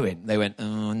 or we're going. They went,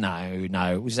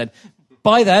 no. We said...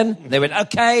 By then, they went,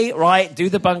 okay, right, do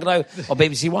the Bungalow on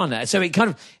BBC One. So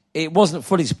it wasn't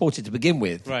fully supported to begin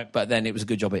with, right. But then it was a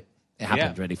good job it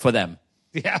happened, really, for them.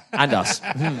 Yeah. And us.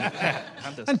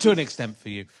 And to an extent for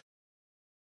you.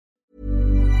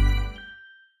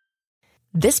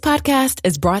 This podcast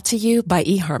is brought to you by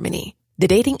eHarmony, the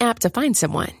dating app to find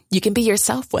someone you can be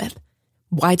yourself with.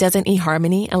 Why doesn't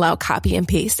eHarmony allow copy and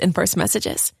paste in first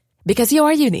messages? Because you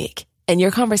are unique, and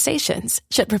your conversations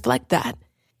should reflect that.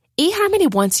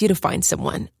 eHarmony wants you to find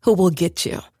someone who will get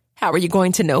you. How are you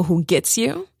going to know who gets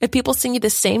you? If people send you the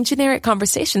same generic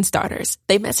conversation starters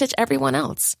they message everyone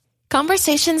else.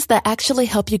 Conversations that actually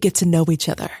help you get to know each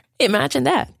other. Imagine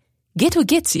that. Get who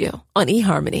gets you on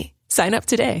eHarmony. Sign up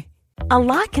today. A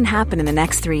lot can happen in the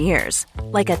next 3 years.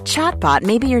 Like a chatbot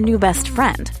may be your new best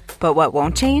friend. But what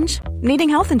won't change? Needing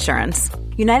health insurance.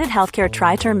 United Healthcare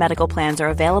Tri-Term Medical Plans are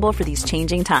available for these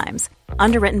changing times.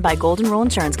 Underwritten by Golden Rule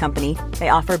Insurance Company, they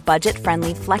offer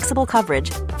budget-friendly, flexible coverage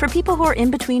for people who are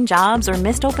in between jobs or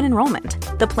missed open enrollment.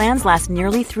 The plans last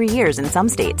nearly 3 years in some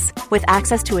states, with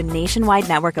access to a nationwide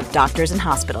network of doctors and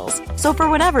hospitals. So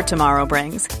for whatever tomorrow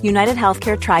brings, United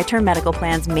Healthcare Tri-Term Medical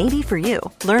Plans may be for you.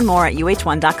 Learn more at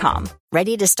uh1.com.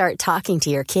 Ready to start talking to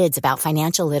your kids about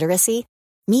financial literacy?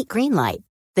 Meet Greenlight,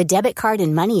 the debit card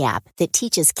and money app that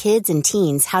teaches kids and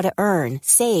teens how to earn,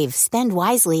 save, spend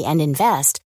wisely, and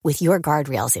invest with your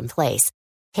guardrails in place.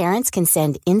 Parents can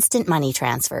send instant money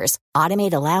transfers,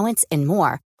 automate allowance, and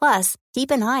more. Plus,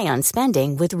 keep an eye on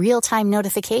spending with real-time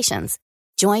notifications.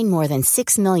 Join more than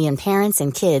 6 million parents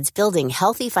and kids building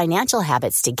healthy financial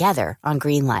habits together on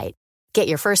Greenlight. Get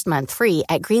your first month free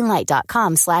at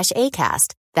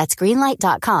greenlight.com/ACAST. That's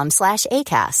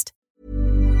greenlight.com/ACAST.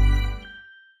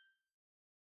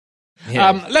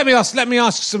 Let me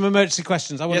ask some emergency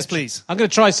questions. Yes, please. I'm going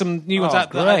to try some new ones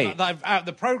out great. that I've out of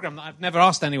the programme that I've never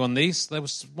asked anyone these. There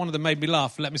was one of them made me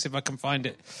laugh. Let me see if I can find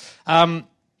it.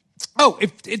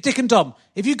 If Dick and Dom,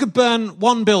 if you could burn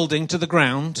one building to the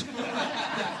ground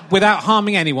without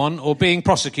harming anyone or being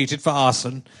prosecuted for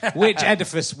arson, which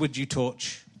edifice would you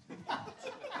torch?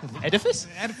 Edifice?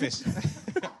 Edifice.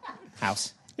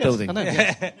 House. Yes, Building. I know,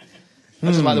 yeah. I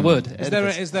just like the word.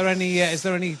 Is there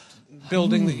any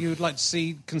building that you would like to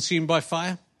see consumed by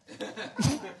fire?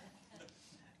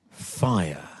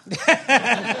 Fire.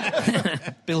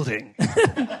 Building.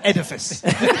 Edifice.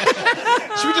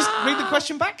 Should we just read the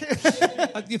question back?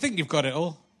 You think you've got it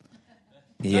all?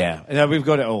 Yeah, no, we've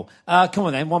got it all. Come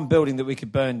on then, one building that we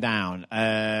could burn down.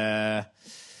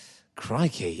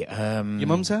 Crikey. Your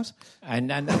mum's house?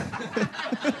 And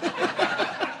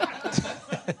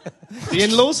The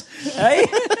in-laws? Hey?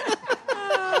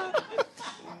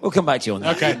 We'll come back to you on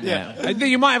that. Okay, yeah.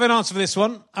 You might have an answer for this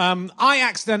one. I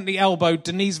accidentally elbowed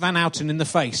Denise Van Outen in the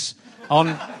face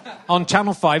on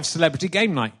Channel 5's Celebrity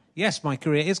Game Night. Yes, my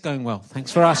career is going well.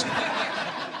 Thanks for asking.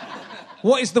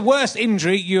 What is the worst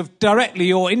injury you have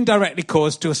directly or indirectly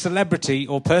caused to a celebrity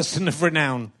or person of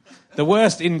renown? The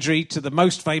worst injury to the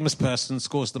most famous person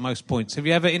scores the most points. Did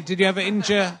you ever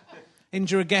injure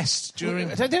a guest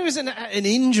during? I don't think it was an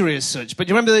injury as such, but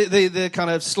you remember the kind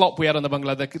of slop we had on the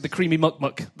bungalow, the creamy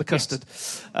muck, the custard.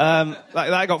 Yes.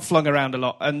 That got flung around a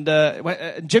lot. And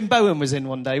Jim Bowen was in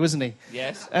one day, wasn't he?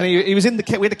 Yes. And he was in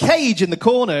we had a cage in the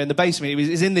corner in the basement. He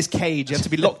was in this cage. He had to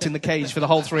be locked in the cage for the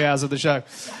whole 3 hours of the show.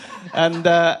 And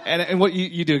what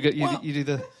you do? You do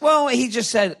the. Well, he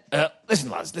just said, "Listen,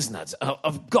 lads.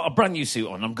 I've got a brand new suit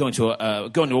on. I'm going to a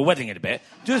wedding in a bit.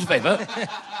 Do us a favour.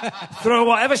 Throw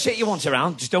whatever shit you want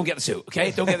around. Just don't get the suit, okay?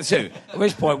 Don't get the suit." At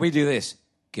which point we do this: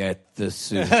 get the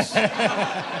suit.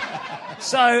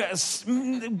 So,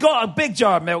 got a big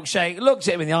jar of milkshake. Looked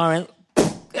at him in the eye.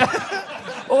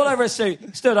 All over his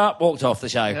suit, stood up, walked off the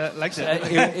show.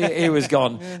 He was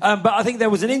gone. But I think there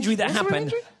was an injury that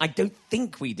happened. I don't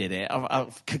think we did it. I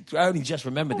only just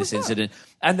remembered this incident.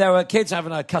 And there were kids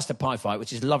having a custard pie fight,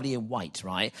 which is lovely and white,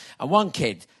 right? And one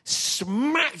kid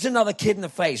smacked another kid in the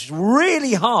face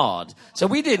really hard. So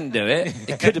we didn't do it.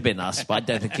 It could have been us, but I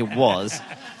don't think it was.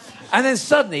 And then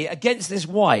suddenly, against this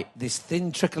white, this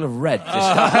thin trickle of red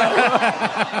just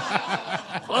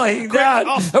flying down.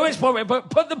 At which point,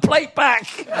 put the plate back.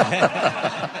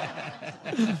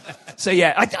 So,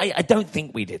 yeah, I don't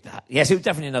think we did that. Yes, it was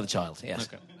definitely another child, yes.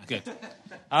 Okay, good.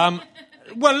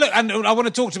 Well, look, and I want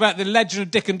to talk about The Legend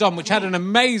of Dick and Dom, which had an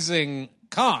amazing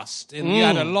cast. You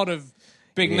had a lot of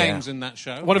big names in that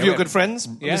show. One of your good friends,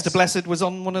 yes. Mr. Blessed, was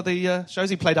on one of the shows.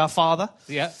 He played our father.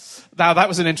 Yeah. Now, that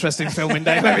was an interesting filming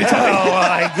day, let me tell you. Oh,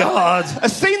 my God. A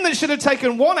scene that should have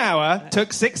taken 1 hour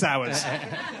took 6 hours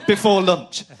before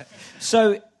lunch.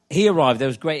 So he arrived. There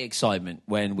was great excitement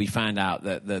when we found out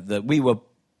that we were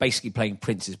basically playing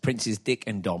Princes Dick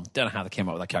and Dom. Don't know how they came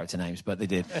up with their character names, but they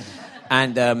did.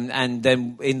 And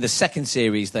then in the second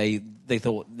series, they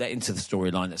thought, into the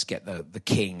storyline, let's get the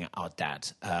king, our dad,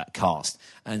 cast.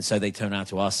 And so they turned around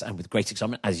to us, and with great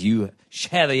excitement, as you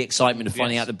share the excitement of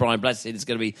finding out that Brian Blessed is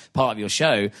going to be part of your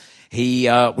show, we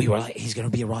were like, he's going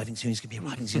to be arriving soon,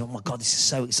 Oh, my God, this is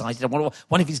so exciting. I wonder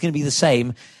if he's going to be the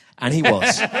same. And he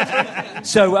was.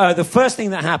 So the first thing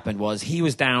that happened was he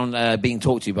was down being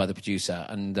talked to by the producer.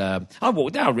 And I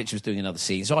walked down. Rich was doing another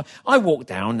scene. So I walked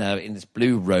down in this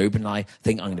blue robe, and I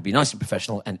think I'm going to be nice and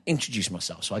professional and introduce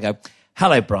myself. So I go,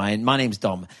 "Hello, Brian. My name's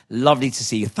Dom. Lovely to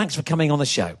see you. Thanks for coming on the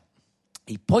show."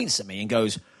 He points at me and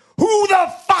goes, "Who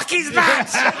the fuck is that?"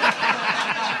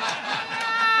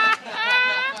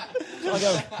 So I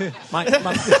go,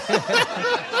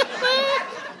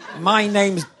 my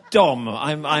name's Dom.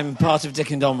 I'm part of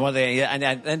Dick and Dom,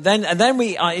 and then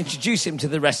I introduce him to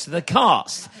the rest of the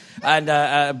cast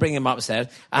and bring him upstairs,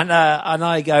 and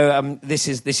I go, this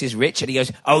is Rich, and he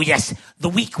goes, "Oh yes, the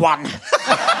weak one."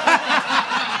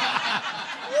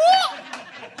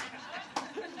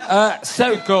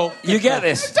 So Cool. you get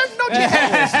this. Don't nod your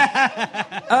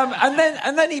head.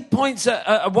 And then he points at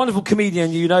a wonderful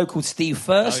comedian you know called Steve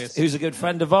First, who's a good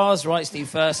friend of ours, right? Steve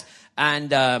First.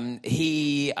 And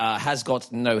he has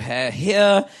got no hair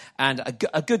here and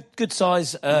a good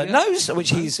size nose,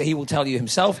 which he will tell you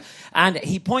himself. And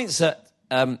he points at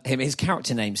his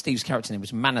character name, Steve's character name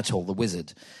was Manitol the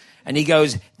Wizard. And he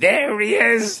goes, there he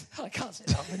is. I can't say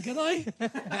that one, can I?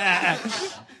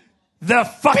 The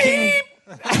fucking...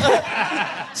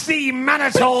 See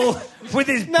Manitol with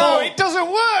his bald... it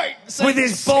doesn't work. So with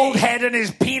his bald head and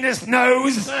his penis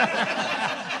nose.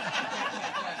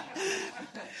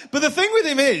 But the thing with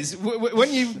him is,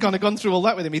 when you've kind of gone through all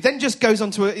that with him, he then just goes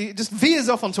he just veers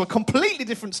off onto a completely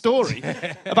different story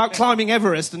about climbing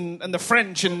Everest and the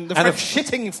French and the French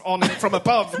shitting on him from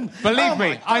above. Believe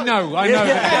me, I know.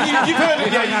 Yeah, you've heard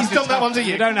it. Yeah, you've done that one to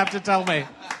you. You don't have to tell me.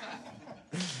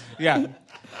 Yeah.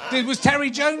 Was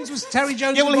Terry Jones?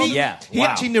 Yeah, well, he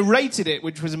actually narrated it,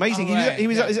 which was amazing. He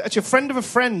was actually a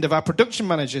friend of our production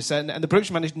manager, and the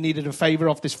production manager needed a favour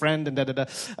off this friend, and da-da-da.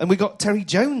 And we got Terry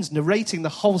Jones narrating the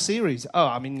whole series. Oh,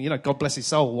 I mean, God bless his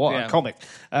soul, what a comic.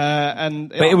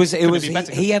 But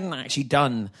he hadn't actually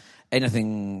done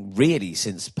anything really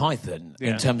since Python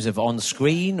in terms of on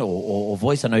screen or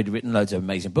voice. I know he'd written loads of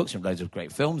amazing books and loads of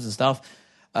great films and stuff,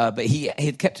 but he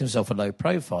had kept himself a low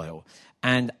profile.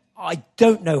 And I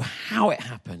don't know how it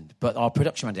happened, but our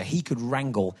production manager, he could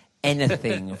wrangle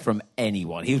anything from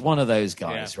anyone. He was one of those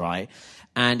guys, right?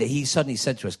 And he suddenly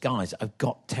said to us, guys, I've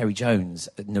got Terry Jones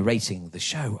narrating the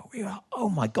show. We were, oh,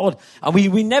 my God. And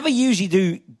we never usually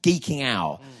do geeking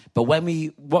out. But when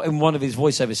in one of his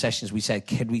voiceover sessions, we said,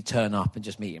 could we turn up and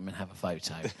just meet him and have a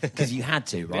photo? Because you had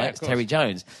to, right? Yeah, it's Terry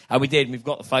Jones. And we did. And we've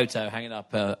got the photo hanging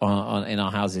up in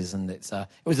our houses. And it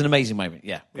was an amazing moment.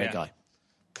 Yeah, great guy.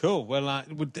 Cool. Well,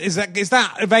 is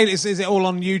that available? Is it all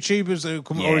on YouTube? Or is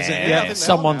it? Yeah.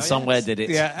 Someone somewhere did it.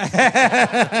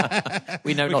 Yeah.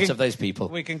 We know lots of those people.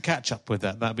 We can catch up with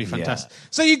that. That'd be fantastic. Yeah.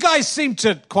 So you guys seem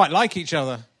to quite like each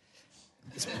other.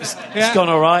 It's gone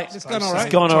all right. It's gone all right.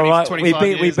 It's gone all right.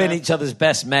 We've been each other's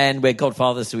best men. We're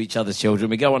godfathers to each other's children.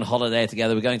 We go on holiday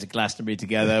together. We're going to Glastonbury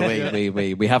together.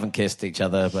 We haven't kissed each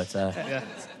other, but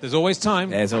there's always time.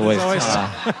 There's always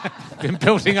time. Been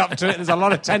building up to it. There's a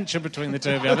lot of tension between the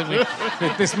two of you. I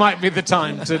think this might be the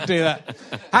time to do that.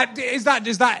 Is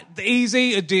that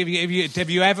easy? Have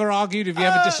you ever argued? Have you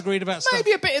ever disagreed about stuff?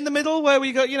 Maybe a bit in the middle where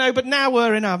we go, but now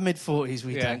we're in our mid-40s.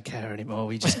 We don't care anymore.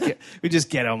 We just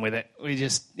get on with it. We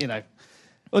just,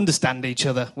 understand each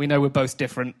other. We know we're both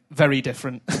different, very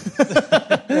different.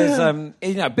 Being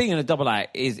in a double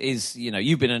act is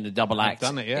you've been in a double act. I've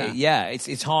done it, yeah. Yeah,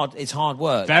 it's hard. It's hard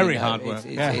work. Very hard work.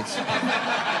 It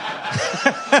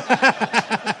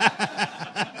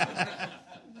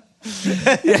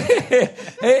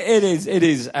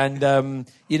is, and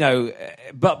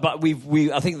but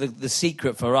I think the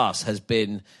secret for us has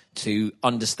been to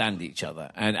understand each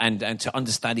other and to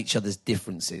understand each other's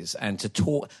differences and to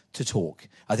talk.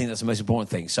 I think that's the most important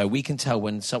thing. So we can tell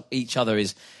when each other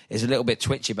is a little bit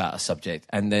twitchy about a subject,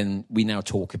 and then we now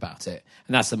talk about it,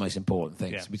 and that's the most important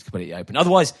thing. So we can put it open.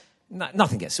 Otherwise,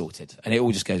 nothing gets sorted, and it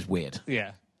all just goes weird.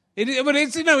 Yeah.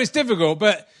 It's difficult,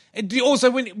 but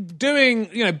also when doing,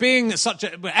 being such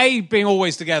being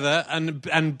always together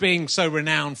and being so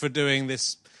renowned for doing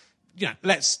this,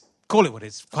 let's call it what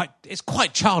it's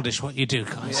quite childish what you do,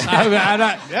 guys.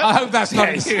 I hope that's not.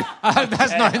 I hope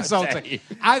that's not insulting.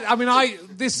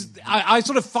 I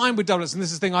sort of find with double acts, and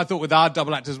this is the thing I thought with our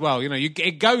double act as well.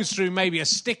 It goes through maybe a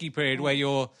sticky period where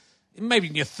you're maybe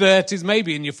in your 30s,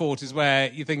 maybe in your 40s, where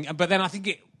you think, but then I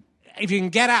think if you can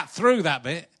get out through that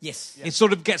bit, it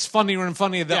sort of gets funnier and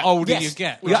funnier the older you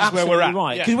get. Which is where we're at.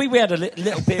 Right, because we had a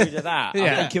little period of that.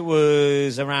 I think it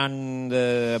was around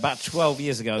about 12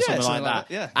 years ago, or something like that.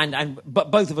 Yeah.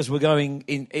 But both of us were going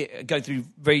through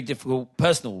very difficult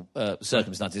personal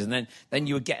circumstances, and then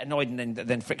you would get annoyed, and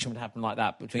then friction would happen like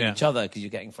that between each other because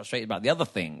you're getting frustrated about the other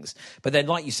things. But then,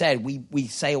 like you said, we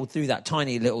sailed through that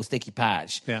tiny little sticky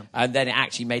patch, and then it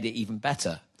actually made it even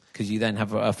better. Because you then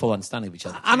have a full understanding of each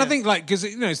other. And I think, because,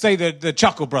 say the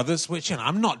Chuckle Brothers, which,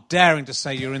 I'm not daring to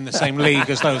say you're in the same league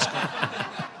as those guys.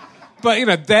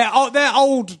 But, they're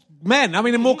old men. I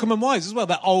mean, and Morecambe and Wise as well.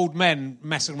 They're old men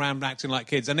messing around acting like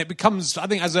kids. And it becomes, I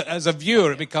think, as a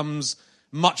viewer, it becomes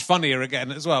much funnier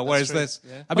again as well. Whereas there's...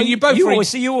 Yeah. I mean, you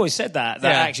always said that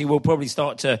actually we'll probably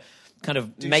start to kind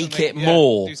of make it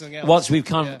more once we've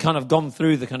kind of gone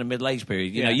through the kind of middle-age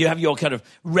period. You have your kind of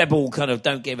rebel kind of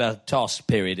don't give a toss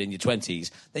period in your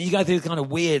 20s. Then you go through the kind of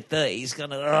weird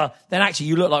 30s, then actually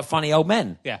you look like funny old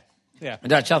men. Yeah. Yeah.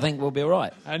 And actually, I think we'll be all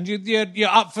right. And you're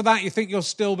up for that? You think you'll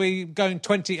still be going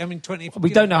 20? We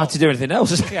don't know how to do anything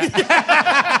else.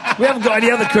 We haven't got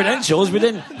any other credentials. We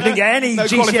didn't get any No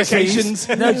GCSEs. qualifications.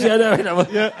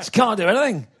 Just can't do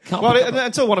anything.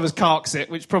 Until one of us carks it,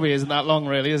 which probably isn't that long,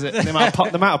 really, is it? The amount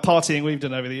of partying we've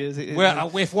done over the years.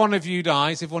 Well, if one of you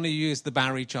dies, if one of you is the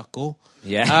Barry Chuckle,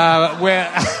 yeah.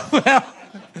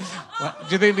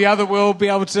 Do you think the other will be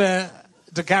able to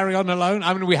carry on alone?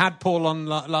 I mean, we had Paul on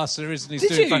last series, and he's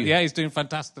he's doing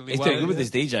fantastically well. He's doing good with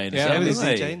his DJing. Yeah, with his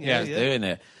DJing. Yeah, he's doing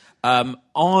it.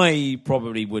 I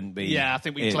probably wouldn't be. Yeah, I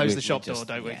think we close the shop door,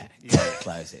 don't we? Yeah,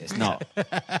 close it. It's not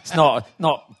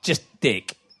just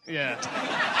dick. Yeah.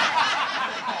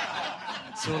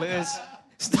 That's all it is.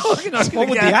 What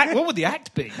would the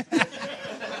act be?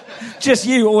 Just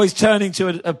you always turning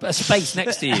to a space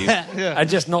next to you and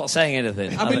just not saying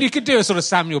anything. I mean, you could do a sort of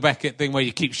Samuel Beckett thing where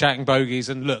you keep shouting bogeys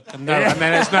and look, and then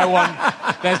there's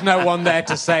no one there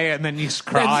to say it, and then you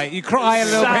cry. You cry a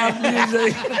little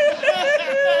bit.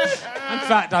 In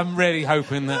fact, I'm really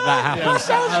hoping that happens.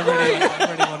 I really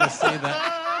want to see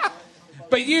that.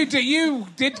 But you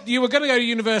were going to go to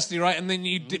university, right? And then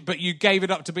but you gave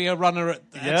it up to be a runner at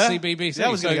CBBC. Yeah,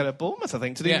 I was going to go to Bournemouth, I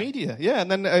think, to do media. Yeah,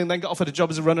 and then got offered a job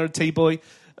as a runner at T-Boy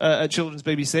at Children's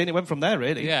BBC, and it went from there,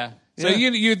 really. Yeah. So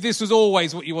this was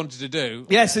always what you wanted to do.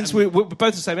 Yeah, since we're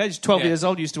both the same age, 12 years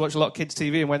old, used to watch a lot of kids'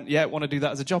 TV and went, want to do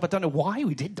that as a job. I don't know why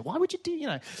we did. Why would you do,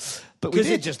 But we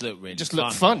did. It just looked really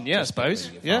looked fun, I suppose.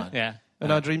 Really yeah. fun. Yeah.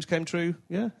 And our dreams came true,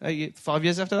 5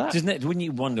 years after that. Wouldn't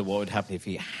you wonder what would happen if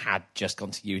he had just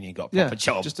gone to uni and got a proper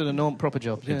job? Just a proper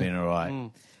job. It'd have been all right.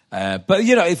 But,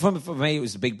 for me, it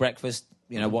was the big breakfast.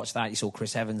 Watch that. You saw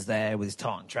Chris Evans there with his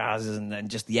tartan trousers and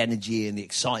just the energy and the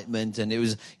excitement. And it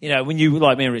was, when you,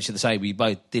 like me and Richard the same, we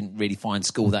both didn't really find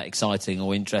school that exciting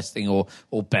or interesting or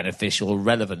beneficial or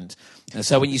relevant. And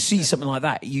so when you see something like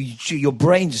that, your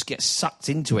brain just gets sucked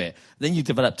into it. Then you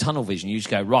develop tunnel vision. You just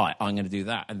go, right, I'm going to do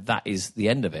that. And that is the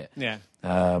end of it. Yeah.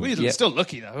 We're still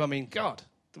lucky, though. I mean, God.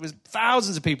 There was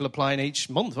thousands of people applying each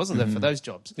month, wasn't there, for those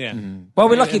jobs? Yeah. Well,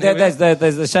 we're lucky. There's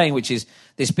the saying, which is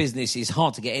this business is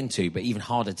hard to get into, but even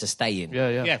harder to stay in.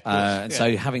 Yeah.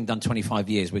 So having done 25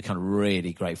 years, we're kind of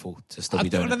really grateful to still be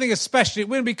doing it. I think especially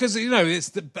because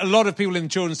it's a lot of people in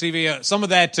children's TV. Some are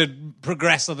there to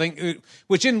progress. I think,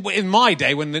 which in my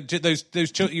day when those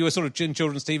you were sort of in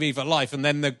children's TV for life, and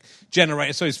then the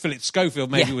generator. So Philip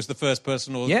Schofield maybe was the first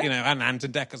person, or and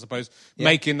Anton Deck, I suppose,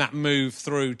 making that move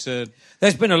through to.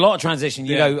 There's been a lot of transition.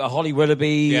 Holly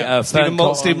Willoughby, Stephen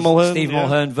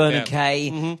Mulhern, Vernon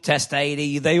Kay, Tess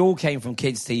Daly. They all came from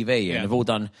kids' TV and have all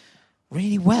done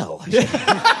really well.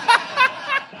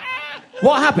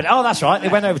 What happened? Oh, that's right. They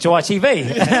went over to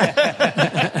ITV.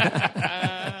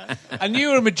 And you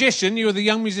were a magician. You were the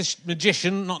young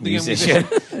magician, not the young musician.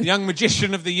 The young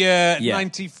magician of the year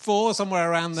 94, somewhere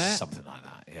around there. Something like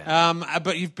that, yeah.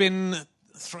 But you've been...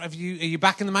 Are you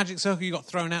back in the magic circle? You got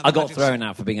thrown out? I got thrown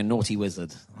out for being a naughty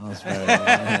wizard. I was very,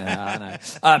 I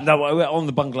know. No, on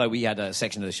the bungalow, we had a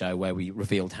section of the show where we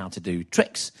revealed how to do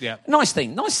tricks. Yeah. Nice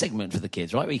thing. Nice segment for the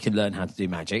kids, right? Where you can learn how to do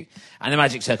magic. And the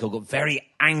magic circle got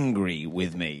very angry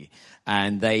with me.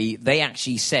 And they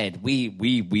actually said,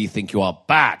 we think you are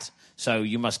bad. So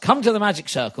you must come to the magic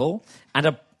circle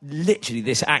and literally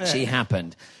this actually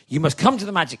happened. You must come to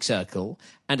the magic circle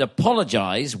and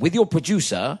apologise with your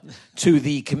producer to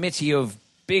the committee of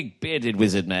big bearded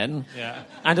wizard men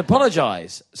and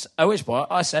apologise. At which point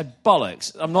I said,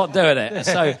 bollocks, I'm not doing it.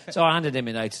 So I handed him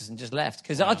a notice and just left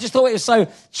because I just thought it was so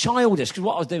childish because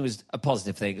what I was doing was a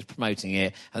positive thing, was promoting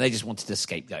it, and they just wanted to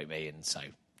scapegoat me, and so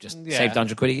just saved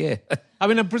 £100 a year. I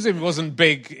mean, I presume it wasn't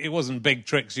big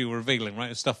tricks you were revealing, right? It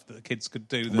was stuff that the kids could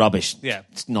do. Rubbish. Yeah.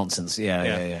 It's nonsense.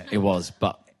 Yeah. It was,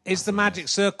 but... Is the magic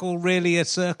circle really a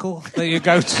circle that you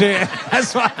go to?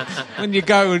 That's why when you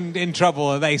go in trouble,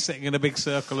 are they sitting in a big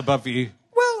circle above you?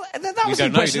 Well, that was the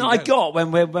impression I got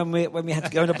when we had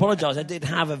to go and apologise. I did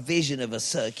have a vision of a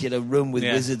circular room with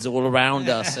wizards all around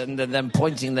us and them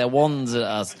pointing their wands at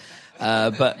us. There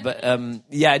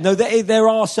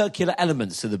are circular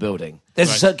elements to the building. There's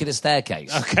a circular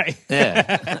staircase. Okay.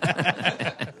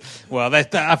 Yeah. Well,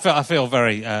 I feel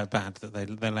very bad that they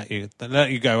let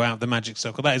you go out the magic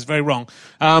circle. That is very wrong.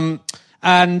 And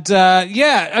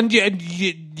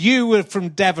you were from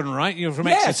Devon, right? You were from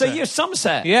Exeter. Yeah, so you're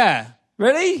Somerset. Yeah.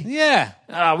 Really? Yeah.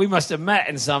 We must have met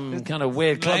in some kind of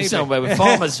weird club somewhere with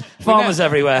farmers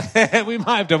everywhere. We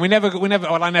might have done. We never.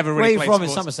 Well, I never really. Where are you from in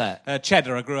Somerset?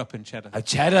 Cheddar. I grew up in Cheddar. Oh,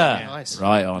 Cheddar. Yeah. Nice.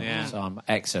 Right on. Yeah. So I'm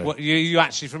Exeter. What, you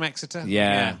actually from Exeter?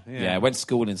 Yeah. Went to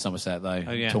school in Somerset though.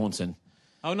 Taunton.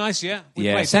 Oh, nice. Yeah.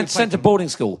 Sent to boarding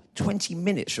school. 20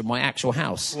 minutes from my actual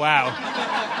house. Wow.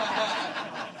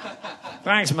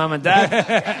 Thanks, Mum and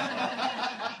Dad.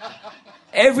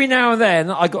 Every now and then,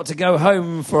 I got to go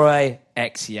home for a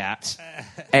ex-yacht,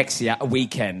 a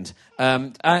weekend.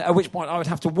 At which point, I would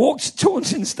have to walk to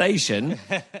Taunton Station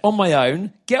on my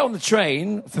own, get on the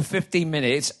train for 15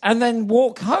 minutes, and then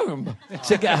walk home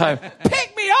to get home.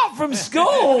 Pick me up from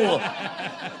school!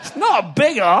 It's not a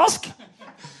big ask.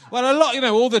 Well, a lot,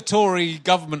 all the Tory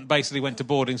government basically went to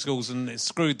boarding schools and it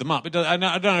screwed them up. I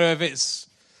don't know if it's...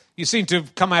 You seem to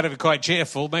have come out of it quite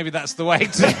cheerful. Maybe that's the way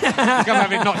to come out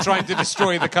of it, not trying to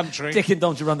destroy the country. Dick and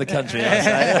Dom to run the country,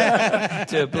 I'd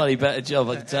say. Do a bloody better job,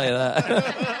 I can tell you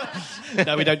that.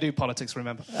 No, we don't do politics,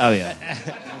 remember. Oh, yeah.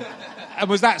 And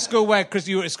was that school where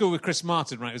you were at school with Chris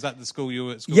Martin, right? Was that the school you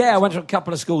were at school Yeah, I went to a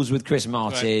couple of schools with Chris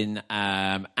Martin,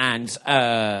 right. And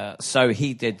so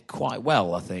he did quite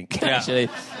well, I think, actually.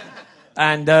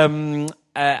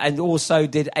 And also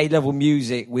did A-level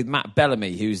music with Matt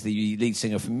Bellamy, who's the lead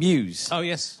singer from Muse. Oh,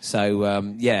 yes. So,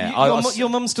 Your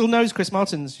mum still knows Chris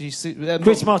Martin's...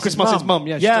 Chris Martin's mum,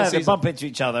 yeah. Yeah, they bump into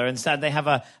each other and they have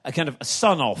a kind of a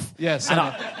son-off. Yes. And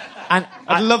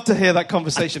I'd love to hear that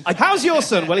conversation. How's your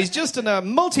son? Well, he's just in a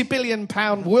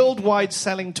multi-billion-pound worldwide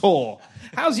selling tour.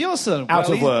 How's your son? Out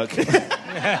of work.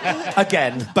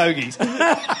 Again. Bogies.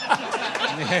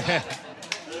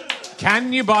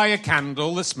 Can you buy a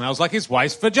candle that smells like his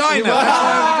wife's vagina?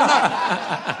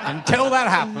 Until that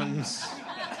happens.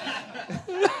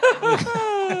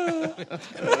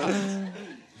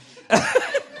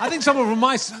 I think someone from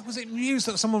my... Was it Muse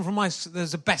that someone from my...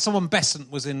 Someone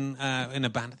Besant was in a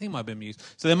band. I think it might have been Muse.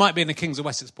 So there might be a Kings of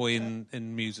Wessex boy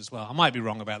in Muse as well. I might be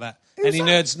wrong about that. Any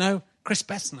nerds know? Chris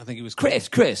Besant, I think he was called.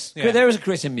 Chris. Yeah. There is a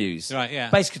Chris in Muse. Right, yeah.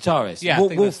 Bass guitarist. Yeah,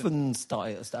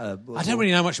 Wolfenstein. I don't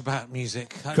really know much about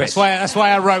music. Chris. That's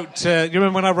why I wrote... you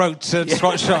remember when I wrote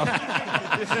Trot Shop?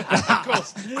 Of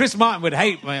course. Chris Martin would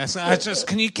hate me. I said,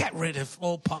 can you get rid of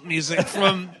all pop music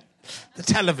from the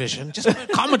television? Just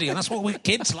comedy, and that's what we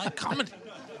kids like, comedy.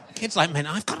 Kids like, man,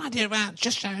 I've got an idea about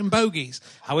just shouting bogies.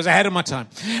 I was ahead of my time.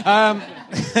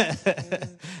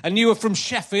 And you were from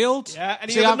Sheffield. Yeah.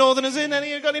 Any other Northerners in?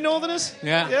 Any got any Northerners?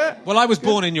 Yeah. Well, I was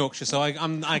born in Yorkshire, so I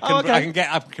can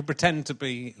pretend to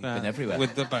be been everywhere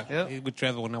with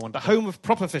whichever one I want. The home of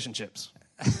proper fish and chips.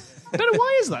 I don't know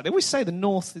why is that. They always say the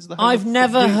North is the home. I've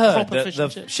never heard that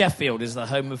the Sheffield is the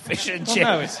home of fish and chips.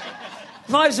 No, it's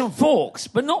knives and forks,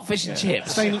 but not fish and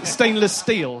chips. Stainless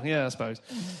steel. Yeah, I suppose.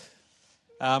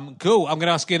 Cool. I'm going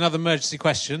to ask you another emergency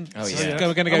question. Oh, yeah.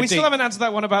 We're going to go we still haven't answered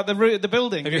that one about the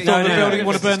building. Have you thought the building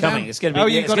want to burn down? It's going to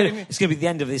be. It's going to be the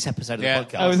end of this episode of the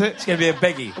podcast. Oh, is it? It's going to be a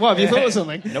biggie. What, have you thought of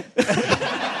something? Nope.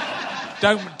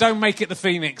 Don't make it the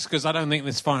Phoenix, because I don't think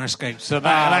there's fire escapes. So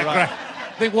I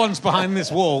think one's behind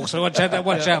this wall, so watch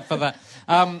out for that.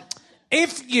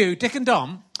 If you, Dick and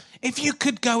Dom, if you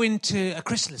could go into a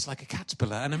chrysalis like a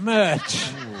caterpillar and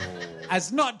emerge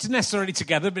as not necessarily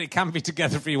together, but it can be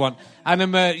together if you want, and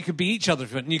emerge, you could be each other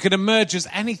if you want, and you could emerge as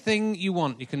anything you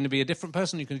want. You can be a different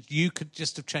person. You could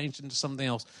just have changed into something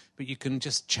else, but you can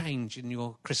just change in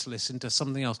your chrysalis into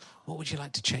something else. What would you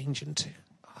like to change into?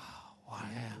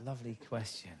 Yeah, lovely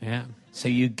question. Yeah. So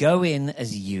you go in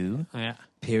as you. Yeah.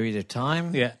 Period of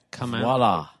time. Yeah. Come out.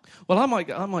 Voila. Well, I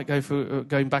might go for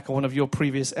going back on one of your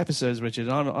previous episodes, Richard.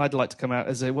 I'd like to come out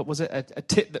as a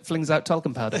tit that flings out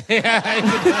talcum powder. You can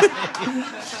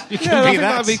I be think that.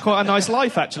 that'd be quite a nice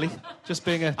life, actually. Just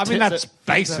being a. I mean, that's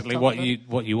basically what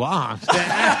you are. There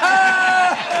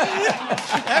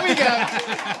we go.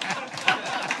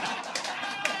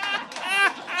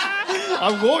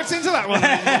 I walked into that one.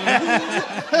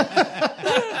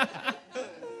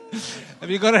 Have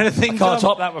you got anything? Can't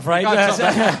top that, I'm afraid.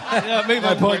 Yeah, move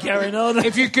on. Point carrying on.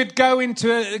 If you could go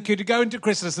into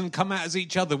Chrysalis and come out as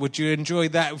each other, would you enjoy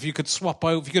that? If you could swap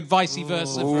over, if you could vice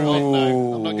versa.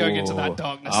 No, I'm not going into that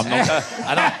darkness. I'm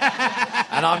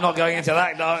not going into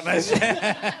that darkness.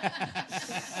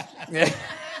 Yeah.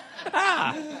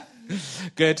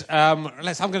 Good. I'm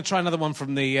going to try another one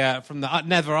from the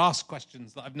never asked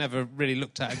questions that I've never really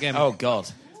looked at again. Oh God.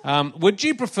 Would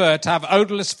you prefer to have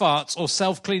odourless farts or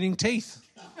self-cleaning teeth?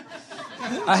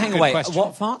 Hang away. question.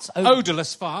 What farts?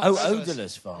 Odourless farts. Oh,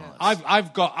 odourless farts.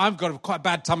 I've got a quite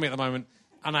bad tummy at the moment,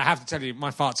 and I have to tell you,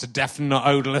 my farts are definitely not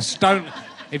odourless.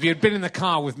 If you'd been in the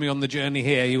car with me on the journey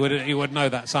here, you would know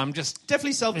that. So I'm just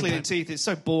definitely self-cleaning teeth. It's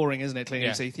so boring, isn't it?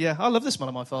 Cleaning teeth. Yeah, I love the smell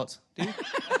of my farts. Do you?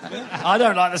 I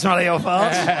don't like the smell of your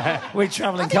farts. We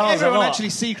travel in cars a everyone lot. actually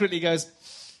secretly goes,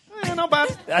 not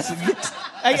bad. That's a good,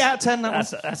 8 out of 10.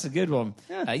 that's a good one.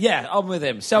 Yeah, I'm with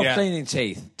him. Self-cleaning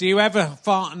teeth. Do you ever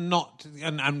fart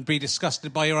and be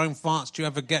disgusted by your own farts? Do you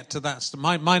ever get to that?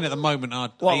 Mine at the moment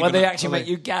are. What? Where they actually make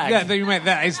you gag? Yeah, they make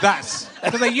that.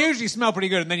 Because they usually smell pretty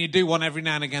good, and then you do one every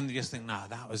now and again, you just think, no,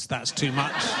 that's too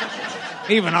much.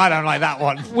 Even I don't like that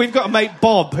one. We've got a mate,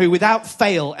 Bob, who without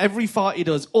fail, every fart he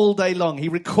does all day long, he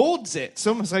records it.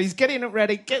 So he's getting it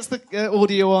ready, gets the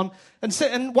audio on, and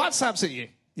WhatsApps at you.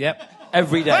 Yep,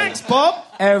 every day. Thanks, Bob.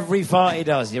 Every fart he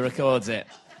does, he records it.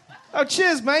 Oh,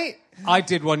 cheers, mate. I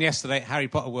did one yesterday at Harry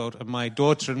Potter World, and my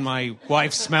daughter and my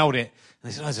wife smelled it.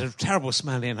 And they said, it's a terrible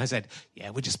smell here. And I said, yeah,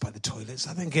 we're just by the toilets.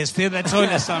 I think it's the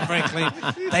toilets aren't very clean.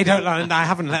 They don't know, and I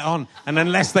haven't let on. And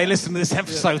unless they listen to this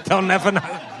episode, they'll never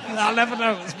know. They'll never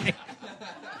know it was me.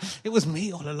 It was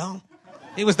me all along.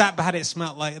 It was that bad it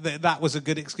smelled like that was a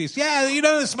good excuse. Yeah, you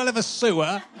know the smell of a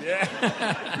sewer?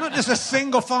 Yeah. Not just a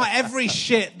single fart. Every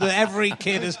shit that every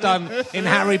kid has done in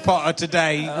Harry Potter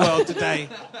today, world today.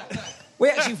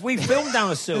 We filmed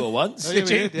down a sewer once. Did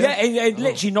you? Yeah,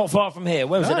 literally not far from here.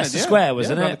 Where was it? Leicester Square,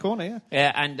 wasn't it? Around the corner, yeah.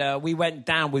 Yeah, and we went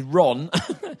down with Ron.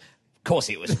 Of course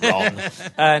it was Ron.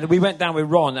 And we went down with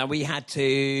Ron, and we had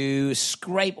to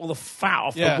scrape all the fat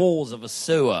off the walls of a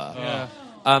sewer. Yeah.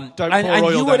 Don't pour and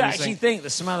oil you would down actually your sink. think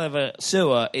the smell of a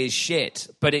sewer is shit,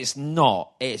 but it's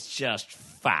not. It's just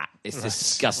fat. It's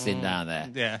disgusting down there.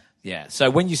 Yeah. Yeah. So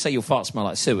when you say your farts smell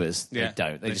like sewers, Yeah. they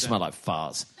don't. They just smell like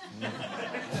farts.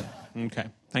 Okay,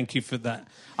 thank you for that.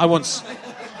 I once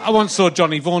saw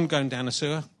Johnny Vaughan going down a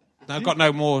sewer. I've got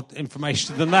no more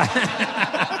information than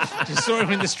that. Just saw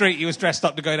him in the street. He was dressed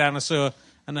up to go down a sewer,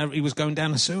 and he was going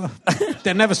down a sewer.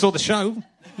 They never saw the show.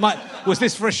 Was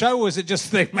this for a show, or was it just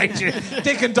they made you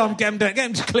Dick and Dom get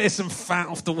him to clear some fat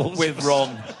off the walls With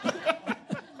Ron.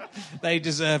 They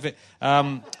deserve it.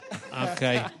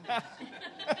 Okay.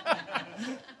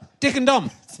 Dick and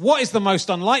Dom, what is the most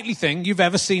unlikely thing you've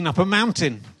ever seen up a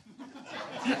mountain?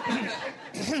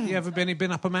 You ever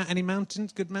been up any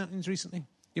mountains? Good mountains recently?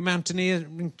 You mountaineer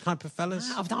type of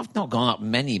fellas? I've not gone up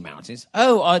many mountains.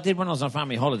 Oh, I did when I was on a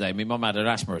family holiday. My mum had an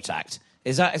asthma attack.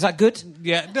 Is that good?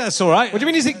 Yeah, that's all right. What do you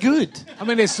mean, is it good? I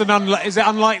mean, is it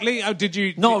unlikely? Oh, did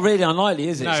you? Not really unlikely,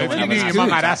 is it? No, if you knew your mum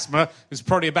had asthma, it was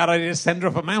probably a bad idea to send her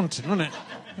up a mountain, wasn't it?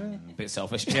 A bit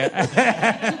selfish.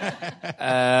 Yeah.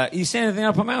 You seen anything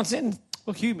up a mountain?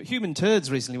 Well, human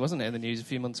turds recently, wasn't it, in the news a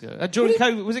few months ago? During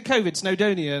COVID, was it COVID?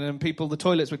 Snowdonia, and the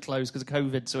toilets were closed because of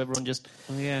COVID, so everyone just...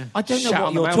 Yeah. I don't know shat what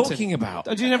on the you're mountain. talking about.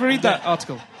 Did you never read that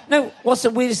article? No, what's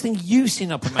the weirdest thing you've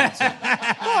seen up a mountain?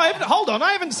 Hold on,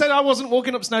 I haven't said I wasn't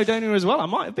walking up Snowdonia as well. I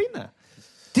might have been there.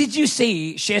 Did you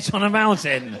see shit on a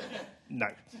mountain? No.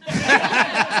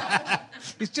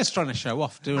 He's just trying to show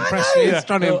off, to impress you. He's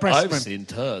trying to impress I've me. seen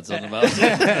turds on the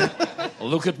mountain.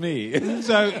 Look at me.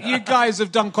 So you guys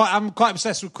have done I'm quite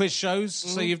obsessed with quiz shows.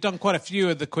 So you've done quite a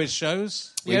few of the quiz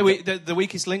shows. Yeah, the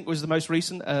Weakest Link was the most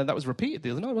recent. That was repeated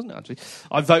the other night, wasn't it, actually?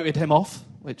 I voted him off,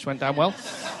 which went down well.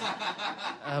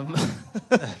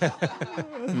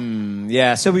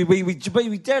 Yeah, so we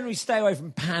generally stay away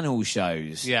from panel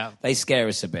shows. Yeah. They scare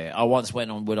us a bit. I once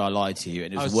went on Would I Lie to You,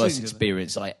 and it was the worst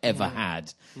experience I ever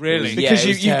had. Really? Because it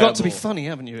was you've got to be terrible. funny,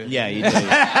 haven't you? Yeah, you do.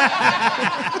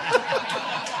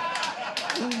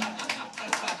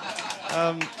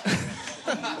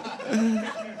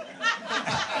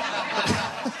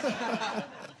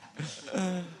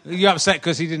 You're upset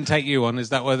because he didn't take you on? Is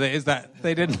that whether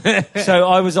they didn't? So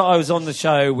I was on the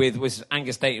show with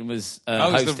Angus Dayton was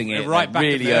hosting it right back in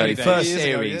really the early early, days. first Years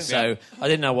ago, series. yeah. So I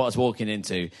didn't know what I was walking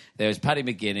into. There was Paddy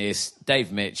McGuinness,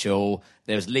 Dave Mitchell,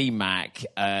 there was Lee Mack,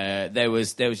 there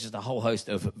was just a whole host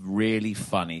of really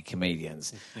funny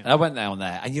comedians. And I went down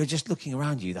there, and you're just looking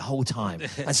around you the whole time,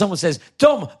 and someone says,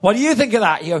 "Tom, what do you think of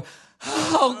that?" You go,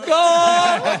 "Oh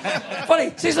God,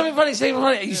 funny! Say something funny! Say something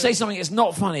funny!" And you say something that's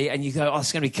not funny, and you go, "Oh,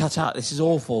 it's going to be cut out. This is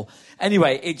awful."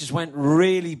 Anyway, it just went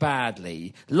really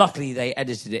badly. Luckily, they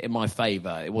edited it in my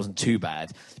favour. It wasn't too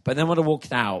bad. But then when I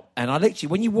walked out, and I literally,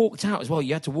 when you walked out as well,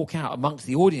 you had to walk out amongst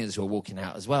the audience who were walking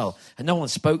out as well, and no one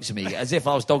spoke to me as if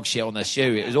I was dog shit on their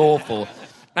shoe. It was awful.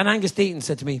 And Angus Deaton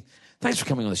said to me, "Thanks for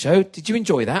coming on the show. Did you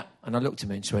enjoy that?" And I looked at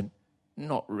him and she went,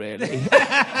 "Not really."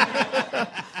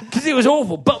 Because it was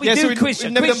awful. But we do quiz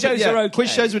shows. Quiz shows are okay.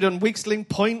 Quiz shows we've done. Weakest Link,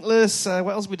 Pointless. What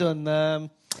else have we done?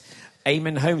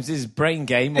 Eamon Holmes' Brain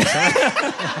Game. Or something.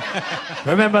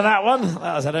 Remember that one?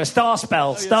 That was a Star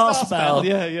Spell. Star Spell.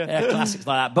 Yeah. Classics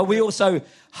like that. But we also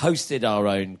hosted our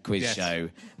own quiz show,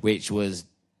 which was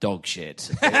dog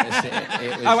shit.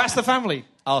 It was, Oh, Ask the Family.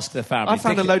 Ask the Family. I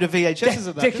found a load of VHSs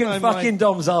of that. Dick and fucking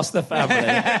Dom's Ask the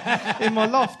Family. In my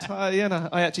loft.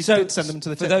 I actually did send them to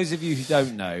the For tip. those of you who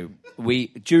don't know,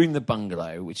 during the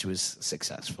bungalow, which was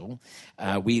successful,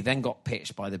 we then got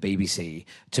pitched by the BBC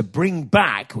to bring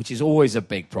back, which is always a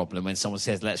big problem when someone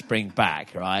says, let's bring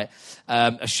back, right?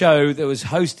 A show that was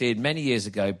hosted many years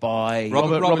ago by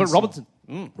Robert Robinson.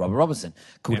 Robert Robinson,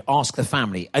 called Ask the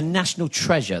Family. A national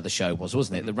treasure, the show was,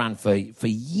 wasn't it? That ran for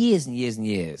years and years and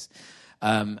years.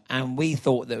 And we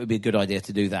thought that it would be a good idea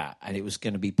to do that. And it was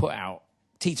going to be put out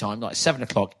tea time, like 7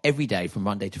 o'clock every day from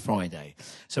Monday to Friday.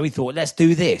 So we thought, let's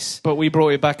do this. But we brought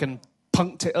it back and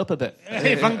punked it up a bit.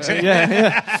 Punked it.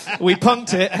 Yeah. We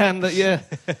punked it and,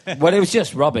 Well, it was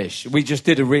just rubbish. We just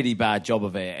did a really bad job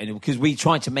of it. And because we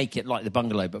tried to make it like the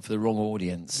bungalow, but for the wrong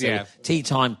audience. So Yeah. tea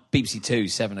time, BBC 2,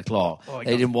 7 o'clock.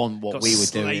 They didn't want what we were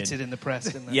doing. slated in the press,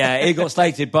 didn't they? Yeah, it got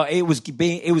slated, but it was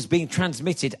being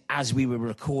transmitted as we were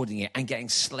recording it and getting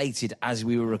slated as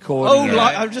we were recording it.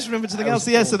 I just remembered something else.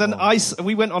 Yeah, so then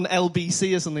we went on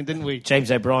LBC or something, didn't we?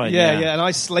 James O'Brien. Yeah, and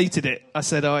I slated it. I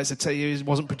said, it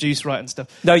wasn't produced right and stuff.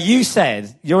 No, you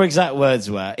said, your exact words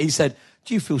were, he said,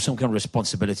 do you feel some kind of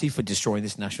responsibility for destroying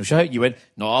this national show? You went,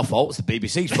 not our fault, it's the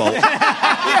BBC's fault.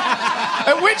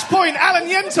 At which point, Alan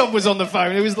Yentob was on the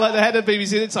phone. He was like the head of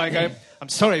BBC at the time going, I'm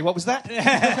sorry, what was that? No.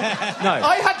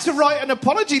 I had to write an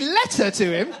apology letter to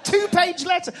him, 2-page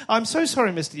letter. I'm so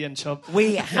sorry, Mr. Yentob.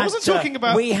 We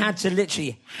had to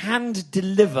literally hand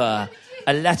deliver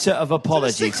a letter of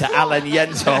apology to Alan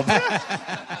Yentob.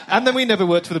 And then we never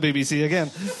worked for the BBC again.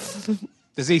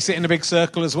 Does he sit in a big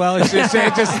circle as well? Is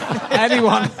it just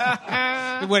anyone?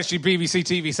 Well, actually, BBC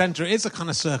TV Centre is a kind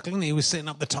of circle, and he was sitting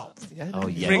up the top. Yeah. Oh,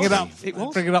 yeah. Bring it up. It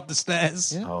was. Bring it up the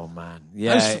stairs. Yeah. Oh, man.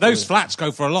 Yeah, Those flats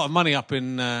go for a lot of money up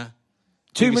in...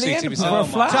 2 BBC million TV for Centre. a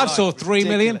flat? I saw 3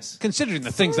 million. Ridiculous. Considering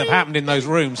the things that have happened in those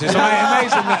rooms, it's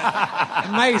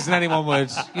amazing anyone would.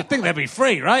 You'd think they'd be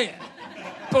free, right?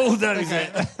 Bulldoze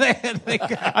it.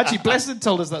 Actually, Blessed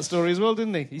told us that story as well,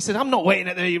 didn't he? He said, I'm not waiting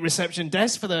at the reception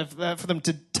desk for them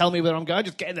to tell me where I'm going.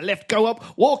 Just get in the lift, go up,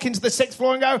 walk into the 6th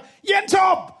floor and go,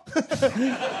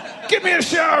 Yentob! Give me a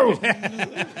show!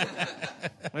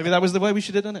 Maybe that was the way we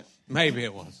should have done it. Maybe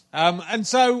it was. And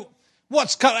so...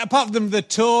 apart from the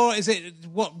tour? Is it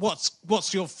what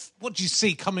do you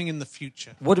see coming in the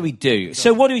future? What do we do?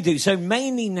 So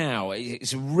mainly now,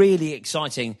 it's really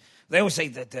exciting. They always say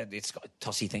that it's got a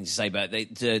tossy thing to say, but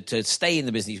to stay in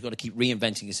the business, you've got to keep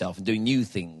reinventing yourself and doing new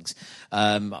things.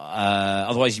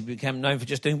 Otherwise, you become known for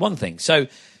just doing one thing. So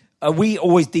we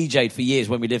always DJ'd for years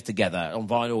when we lived together on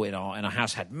vinyl in our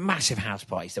house. Had massive house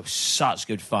parties. They were such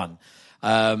good fun.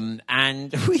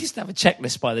 And we used to have a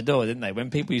checklist by the door, didn't they? When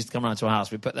people used to come around to our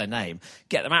house, we'd put their name,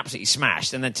 get them absolutely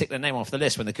smashed, and then tick their name off the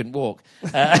list when they couldn't walk.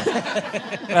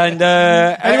 Anyone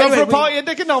for a party at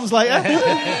Dick and Dom's later?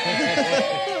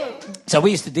 So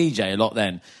we used to DJ a lot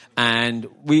then, and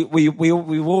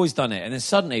we've always done it. And then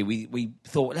suddenly we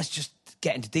thought, let's just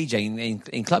get into DJing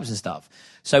in clubs and stuff.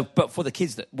 So, but for the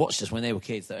kids that watched us when they were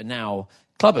kids that are now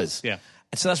clubbers. Yeah.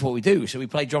 And so that's what we do. So we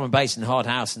play drum and bass and hard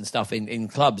house and stuff in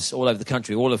clubs all over the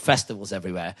country, all of festivals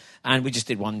everywhere. And we just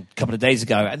did one a couple of days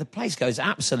ago, and the place goes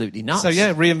absolutely nuts. So,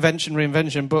 yeah,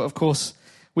 reinvention. But, of course,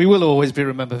 we will always be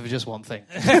remembered for just one thing.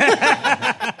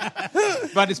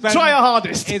 But it's better. Try our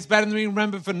hardest. It's better than being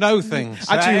remembered for no things.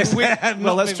 Actually,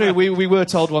 Well, that's true. We were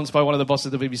told once by one of the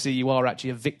bosses of the BBC, you are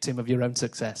actually a victim of your own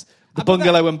success. The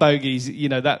bungalow and bogeys, you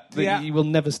will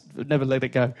never let it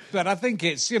go. But I think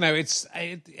it's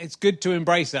good to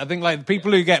embrace it. I think like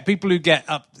people who get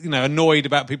up, annoyed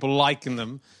about people liking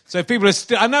them. So if people are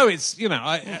still, I know it's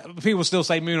people still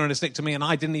say moon on a stick to me, and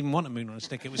I didn't even want a moon on a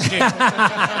stick. It was shit.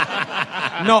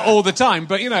 Not all the time,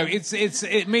 but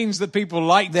it means that people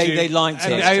liked you. They liked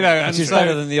it, which is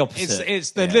better than the opposite.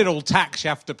 It's the little tax you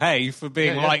have to pay for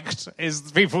being liked is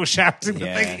people shouting the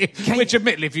thing. Which,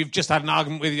 admittedly, if you've just had an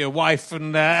argument with your wife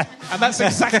and that's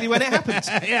exactly when it happens.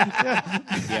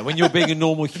 Yeah, when you're being a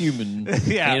normal human.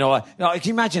 Yeah. Can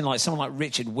you imagine like someone like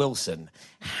Richard Wilson?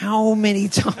 How many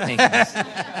times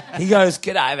he goes,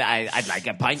 I'd like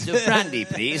a pint of brandy,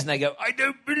 please. And they go, I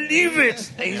don't believe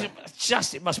it.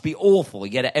 It must be awful.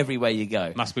 You get it everywhere you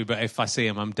go. Must be, but if I see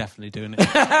him, I'm definitely doing it.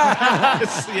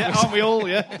 Yeah, aren't we all?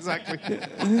 Yeah, exactly.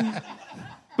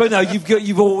 But no,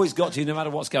 you've always got to, no matter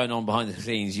what's going on behind the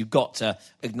scenes, you've got to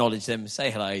acknowledge them,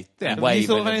 say hello, and wave. Have you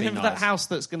thought of and anything be for that nice. house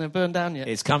that's going to burn down yet?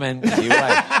 It's coming. You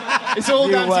wait. It's all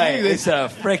down to you. It's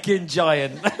a freaking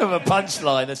giant of a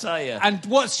punchline, I tell you. And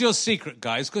what's your secret,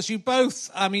 guys? Because you're both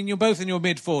in your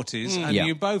mid-40s, and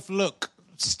you both look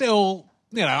still,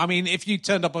 if you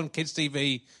turned up on Kids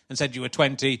TV and said you were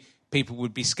 20, people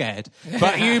would be scared.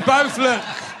 But you both look...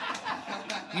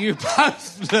 You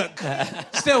both look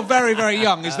still very, very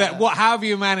young. Is that what? How have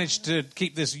you managed to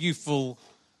keep this youthful?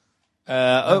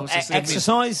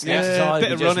 Exercise. Yeah. Exercise.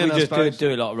 Bit of running, We I just suppose.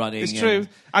 do a lot of running. It's true.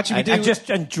 Actually, we do.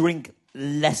 And drink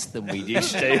less than we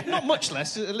used to. Not much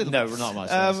less, a little. No, not much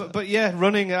less. But yeah,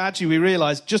 running. Actually, we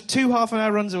realised just 2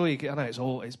 half-an-hour runs a week. I know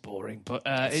it's boring, but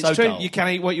it's so true. dull. You can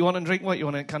eat what you want and drink what you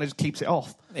want. And it kind of just keeps it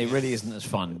off. It really isn't as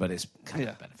fun, but it's kind Yeah.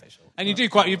 of beneficial. And you do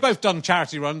quite. You've both done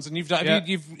charity runs, and you've done. Yeah.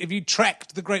 Have you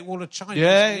trekked the Great Wall of China?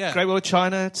 Yeah, Great Wall of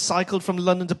China. Cycled from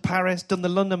London to Paris. Done the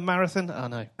London Marathon. Oh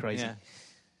no, crazy. Yeah.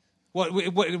 How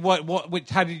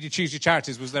did you choose your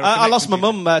charities? Was there? I lost my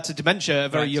mum to dementia at a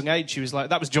very young age. She was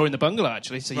like, that was during the bungalow,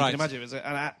 actually. So you Right. can imagine it was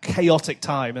a chaotic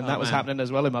time, and that was man. happening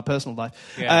as well in my personal life.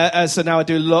 Yeah. So now I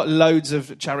do loads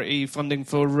of charity funding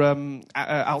for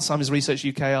Alzheimer's Research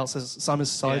UK,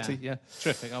 Alzheimer's Society. Yeah.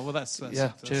 Terrific. Oh, well, that's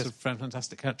cheers. a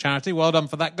fantastic charity. Well done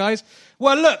for that, guys.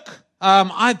 Well, look,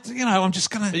 I'm just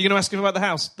gonna. Are you going to ask him about the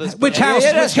house? Which house?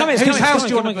 It's coming. Whose house do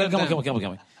you want to burn down? Come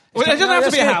on. Well, it doesn't have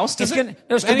to be a house, does it?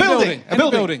 It's Any building. A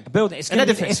building. A building. It's An going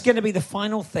edifice. to be the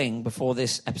final thing before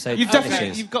this episode You've finishes.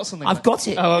 definitely you've got something. I've got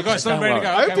it. Oh, You've got something ready to go.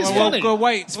 I hope Okay, it's well, funny. we'll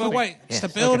wait. It's We'll funny. wait. It's the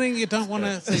building. You don't want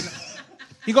to.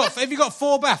 Have you got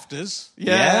 4 BAFTAs?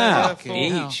 Yeah, fucking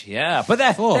each. Yeah, but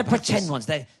they're Four pretend ones.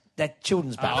 They're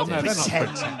children's Oh, BAFTAs. no, they're not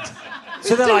pretend.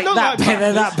 So they're do like look that. like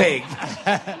They're that big.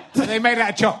 Are they made out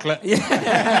of chocolate?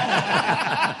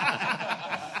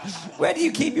 Where do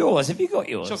you keep yours? Have you got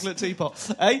yours? Chocolate teapot.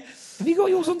 Hey? Have you got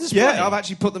yours on display? Yeah, I've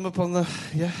actually put them up on the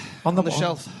on the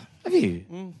shelf. Have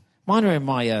you? Mine are in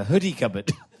my hoodie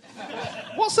cupboard.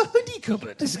 What's a hoodie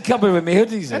cupboard? There's a cupboard with my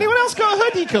hoodies in. Anyone else got a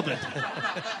hoodie cupboard?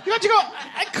 You actually got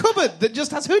a cupboard that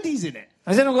just has hoodies in it?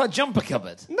 Has anyone got a jumper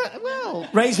cupboard? No, well,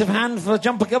 Raise of hand for a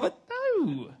jumper cupboard?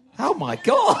 no. Oh my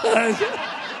god! No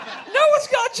one's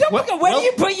got a jumper Well- cupboard. Where well- do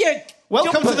you put your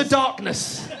Welcome jumpers? to the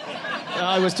darkness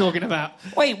I was talking about.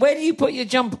 Wait, where do you put your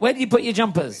jumpers?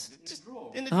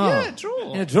 In the, Oh. Yeah,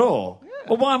 drawer. In a drawer.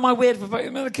 Well, why am I weird for putting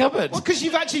them in the cupboard? Well, because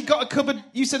you've actually got a cupboard.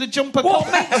 You said a jumper What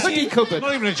cupboard. makes A hoodie you- cupboard.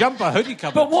 Not even a jumper, a hoodie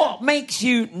cupboard. But what makes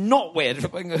you not weird for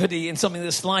putting a hoodie in something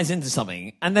that slides into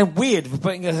something, and then weird for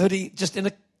putting a hoodie just in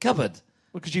a cupboard?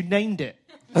 Because you named it.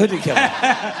 A hoodie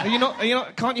cupboard. Are you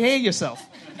not? Can't you hear yourself?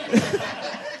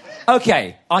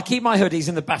 Okay, I keep my hoodies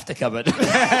in the BAFTA cupboard.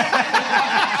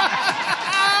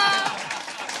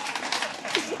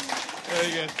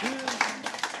 Very good.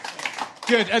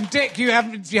 Good. And Dick, you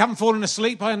haven't fallen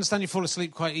asleep. I understand you fall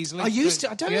asleep quite easily. I used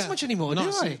to. I don't as much anymore, do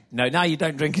I? No, now you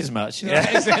don't drink as much.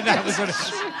 That was what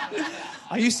it-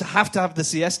 I used to have the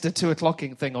siesta 2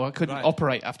 o'clocking thing, or I couldn't Right.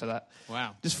 operate after that.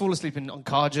 Wow. Just fall asleep on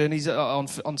car journeys,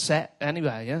 on set,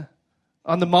 anyway, yeah.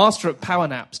 I'm the master at power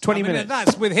naps, 20 minutes.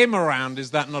 That's with him around.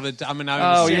 Is that not a? I mean,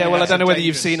 Oh, yeah, well, I don't know whether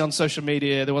you've dangerous- seen on social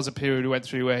media, there was a period we went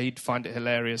through where he'd find it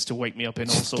hilarious to wake me up in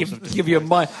all sorts of... Give you a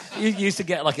mind. You used to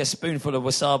get like a spoonful of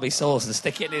wasabi sauce and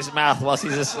stick it in his mouth whilst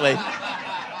he's asleep.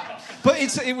 But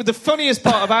the funniest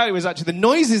part about it was actually the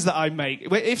noises that I make.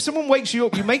 If someone wakes you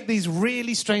up, you make these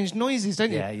really strange noises,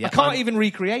 don't you? Yeah, yeah. I can't even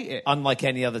recreate it. Unlike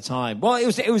any other time. Well, it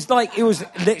was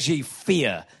literally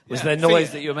fear was the noise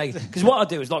fear. that you were making. Because what I'd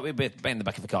do is like we'd be in the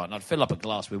back of the car and I'd fill up a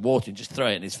glass with water and just throw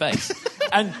it in his face.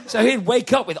 And so he'd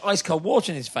wake up with ice cold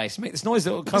water in his face and make this noise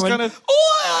that would come It's in. kind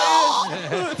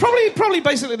of... probably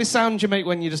basically the sound you make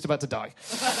when you're just about to die.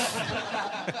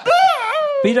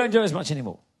 But you don't do it as much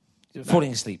anymore.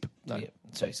 Falling asleep. No. Yeah,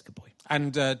 so he's a good boy.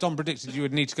 And Don predicted you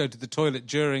would need to go to the toilet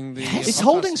during the. It's podcast.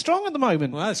 holding strong at the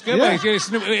moment. Well, that's good.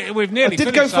 Yeah. We've nearly. I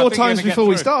did finished, go so I 4 think you're times gonna get before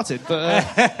we through. started,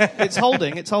 but it's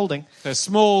holding. It's holding. A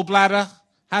small bladder.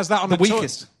 How's that on The a tour?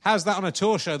 weakest. How's that on a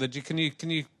tour show? That can you?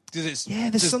 Does it? Yeah,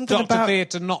 there's does something Dr. about-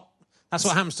 Theatre not. That's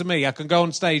what happens to me. I can go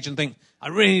on stage and think I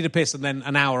really need a piss, and then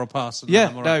an hour will pass. And Yeah,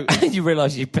 I'm all right. no. You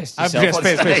realise you pissed I'm yourself on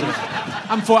pissed. stage.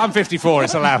 I'm 54.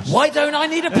 It's allowed. Why don't I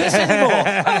need a piss anymore?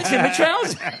 Oh, it's in my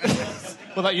trousers.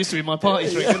 Well, that used to be my party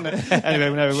trick, didn't it?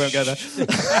 Anyway, no, we won't go there.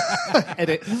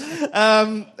 Edit.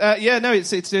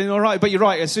 It's doing all right. But you're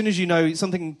right. As soon as you know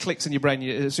something clicks in your brain,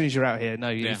 as soon as you're out here,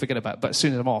 you forget about it. But as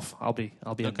soon as I'm off, I'll be in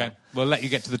Okay, there. we'll let you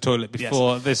get to the toilet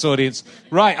before this audience.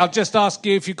 Right, I'll just ask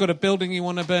you if you've got a building you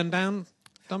want to burn down.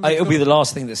 It'll be the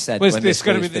last thing that's said. Was when this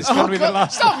going to be? goes This going to be the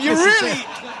last. Tom,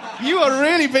 you are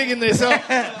really bigging this up.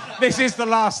 This is the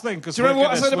last thing. Do Do you remember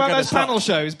what I said about those panel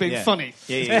shows being funny?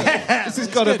 Yeah. This has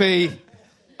got to be...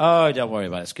 Oh, don't worry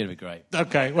about it. It's going to be great.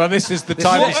 Okay, well, this is the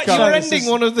time. it's come. You're This ending is-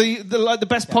 one of the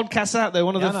best podcasts out there,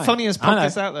 one of the funniest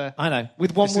podcasts out there. I know.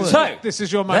 With one word. So, This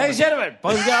is your moment. ladies and gentlemen,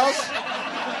 boys and girls,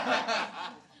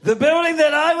 the building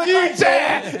that I would like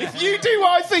to, If you do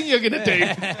what I think you're going to do...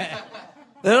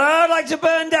 that I would like to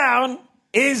burn down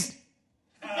is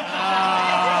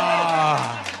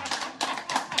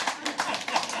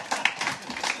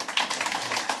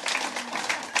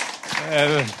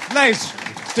Nice.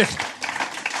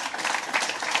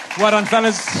 Well done,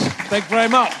 fellas. Thank you very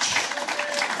much.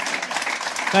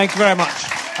 Thank you very much.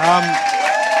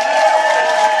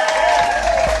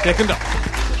 Dick and Dom.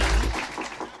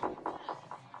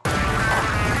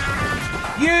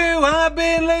 You have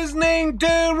been listening to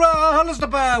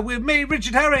RHLSTP with me,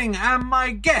 Richard Herring, and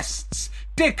my guests,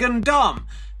 Dick and Dom.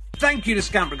 Thank you to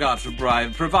Scamp Regards for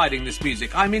providing this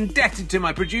music. I'm indebted to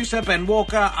my producer, Ben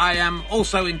Walker. I am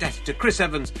also indebted to Chris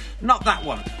Evans, not that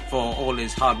one, for all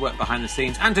his hard work behind the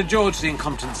scenes, and to George, the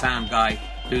incompetent sound guy,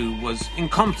 who was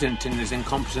incompetent in his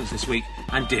incompetence this week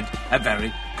and did a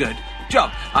very good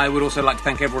job. I would also like to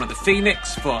thank everyone at the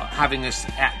Phoenix for having us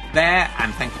there,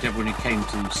 and thank you to everyone who came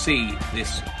to see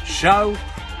this show.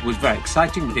 It was very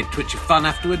exciting. We did Twitch of Fun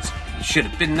afterwards. You should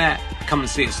have been there. Come and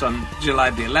see us on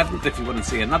July the 11th if you want to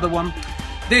see another one.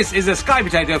 This is a Sky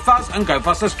Potato Fuzz and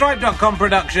GoFasterStripe.com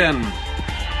production.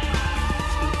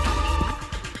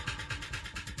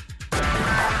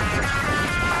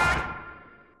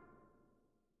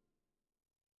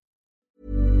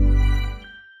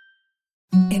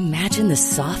 Imagine the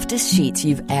softest sheets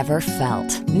you've ever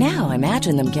felt. Now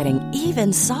imagine them getting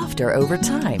even softer over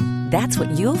time. That's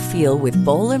what you'll feel with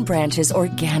Boll & Branch's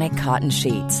organic cotton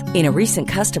sheets. In a recent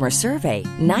customer survey,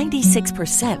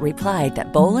 96% replied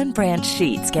that Boll & Branch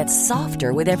sheets get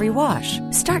softer with every wash.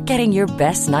 Start getting your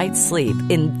best night's sleep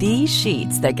in these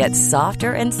sheets that get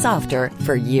softer and softer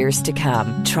for years to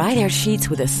come. Try their sheets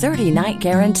with a 30-night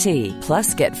guarantee.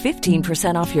 Plus, get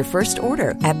 15% off your first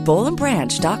order at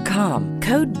bollandbranch.com.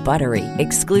 Code BUTTERY.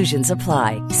 Exclusions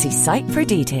apply. See site for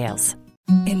details.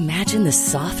 Imagine the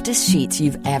softest sheets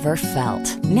you've ever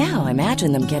felt. Now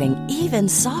imagine them getting even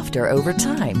softer over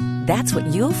time. That's what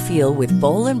you'll feel with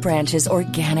Boll & Branch's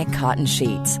organic cotton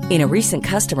sheets. In a recent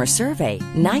customer survey,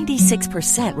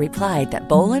 96% replied that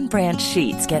Boll & Branch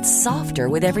sheets get softer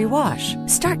with every wash.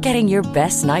 Start getting your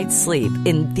best night's sleep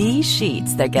in these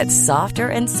sheets that get softer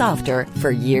and softer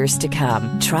for years to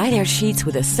come. Try their sheets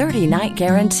with a 30-night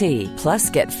guarantee. Plus,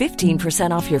 get 15%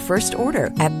 off your first order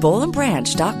at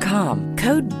bollandbranch.com.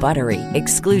 Code BUTTERY.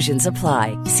 Exclusions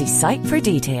apply. See site for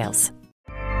details.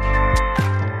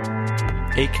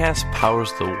 Acast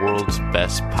powers the world's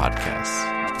best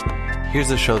podcasts.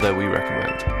 Here's a show that we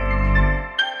recommend.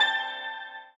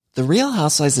 The Real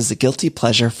Housewives is a guilty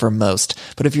pleasure for most,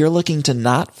 but if you're looking to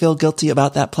not feel guilty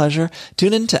about that pleasure,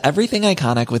 tune in to Everything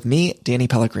Iconic with me, Danny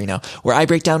Pellegrino, where I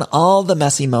break down all the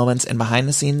messy moments and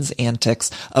behind-the-scenes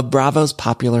antics of Bravo's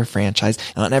popular franchise.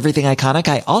 And on Everything Iconic,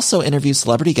 I also interview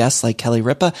celebrity guests like Kelly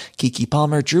Ripa, Keke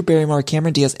Palmer, Drew Barrymore,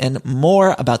 Cameron Diaz, and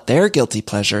more about their guilty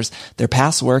pleasures, their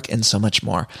past work, and so much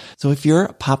more. So if you're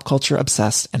pop culture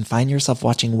obsessed and find yourself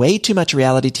watching way too much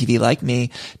reality TV like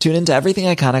me, tune in to Everything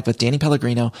Iconic with Danny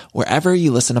Pellegrino, wherever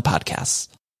you listen to podcasts.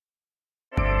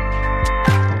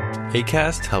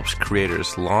 Acast helps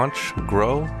creators launch,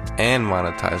 grow, and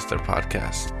monetize their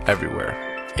podcasts everywhere.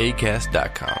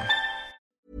 Acast.com.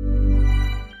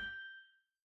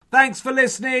 Thanks for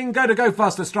listening. Go to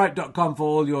GoFasterStripe.com for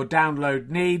all your download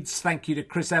needs. Thank you to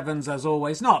Chris Evans, as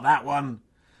always, not that one,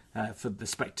 for the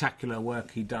spectacular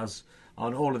work he does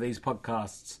on all of these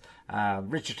podcasts.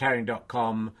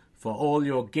 RichardHerring.com for all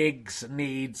your gigs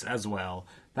needs as well.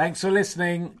 Thanks for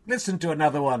listening. Listen to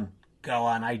another one. Go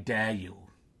on, I dare you.